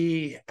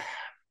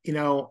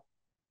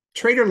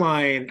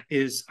TraderLion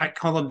is, I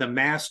call them the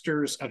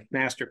masters of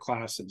master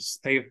classes.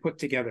 They have put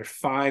together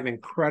 5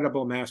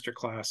 incredible master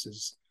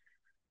classes.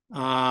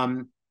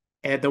 And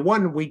the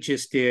one we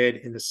just did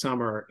in the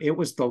summer, it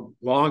was the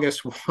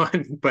longest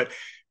one, but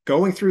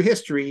going through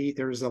history,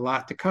 there was a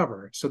lot to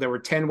cover. So there were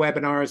 10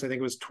 webinars. I think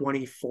it was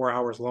 24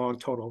 hours long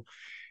total.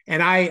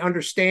 And I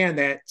understand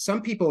that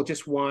some people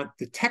just want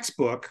the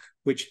textbook,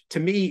 which to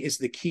me is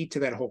the key to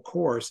that whole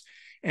course,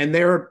 and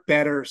they're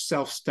better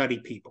self-study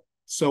people.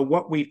 So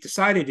what we've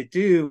decided to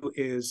do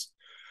is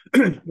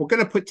we're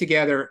going to put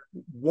together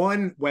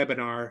one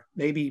webinar,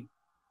 maybe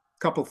a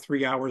couple,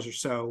 3 hours or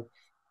so,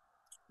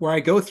 where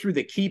I go through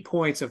the key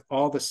points of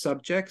all the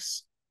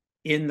subjects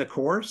in the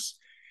course,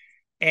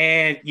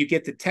 and you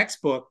get the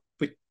textbook,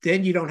 but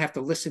then you don't have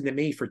to listen to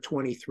me for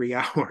 23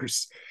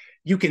 hours.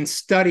 You can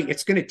study.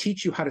 It's going to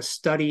teach you how to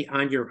study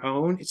on your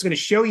own. It's going to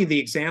show you the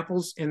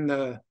examples in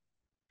the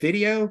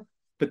video,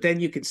 but then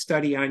you can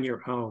study on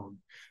your own.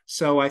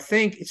 So I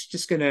think it's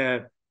just going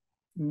to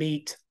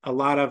meet a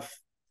lot of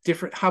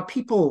different how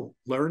people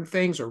learn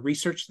things or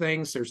research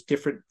things. There's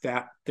different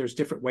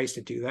ways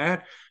to do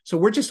that. So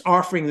we're just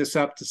offering this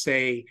up to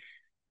say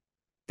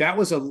that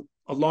was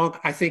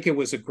I think it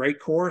was a great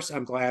course.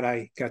 I'm glad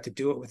I got to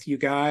do it with you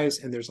guys.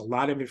 And there's a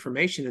lot of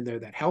information in there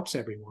that helps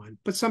everyone.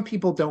 But some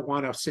people don't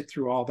want to sit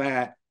through all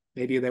that.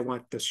 Maybe they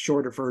want the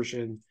shorter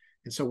version.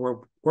 And so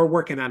we're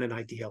working on an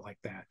idea like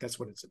that. That's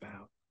what it's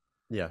about.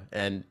 Yeah,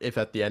 and if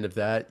at the end of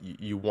that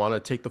you want to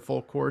take the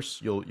full course,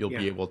 you'll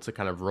be able to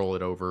kind of roll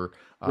it over,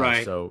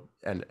 right. So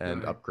and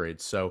upgrade.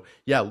 So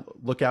yeah,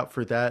 look out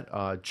for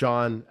that.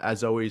 John,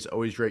 as always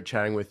great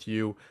chatting with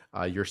you.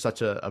 You're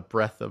such a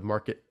breadth of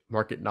market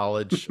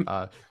knowledge.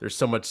 There's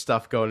so much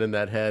stuff going in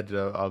that head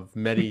of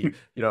many,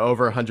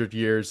 over 100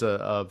 years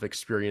of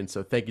experience.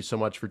 So thank you so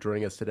much for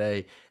joining us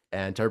today.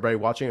 And to everybody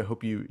watching, I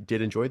hope you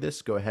did enjoy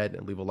this. Go ahead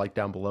and leave a like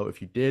down below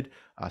if you did.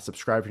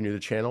 Subscribe if you're new to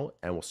the channel,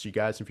 and we'll see you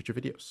guys in future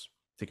videos.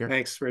 Take care.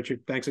 Thanks, Richard.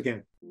 Thanks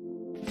again.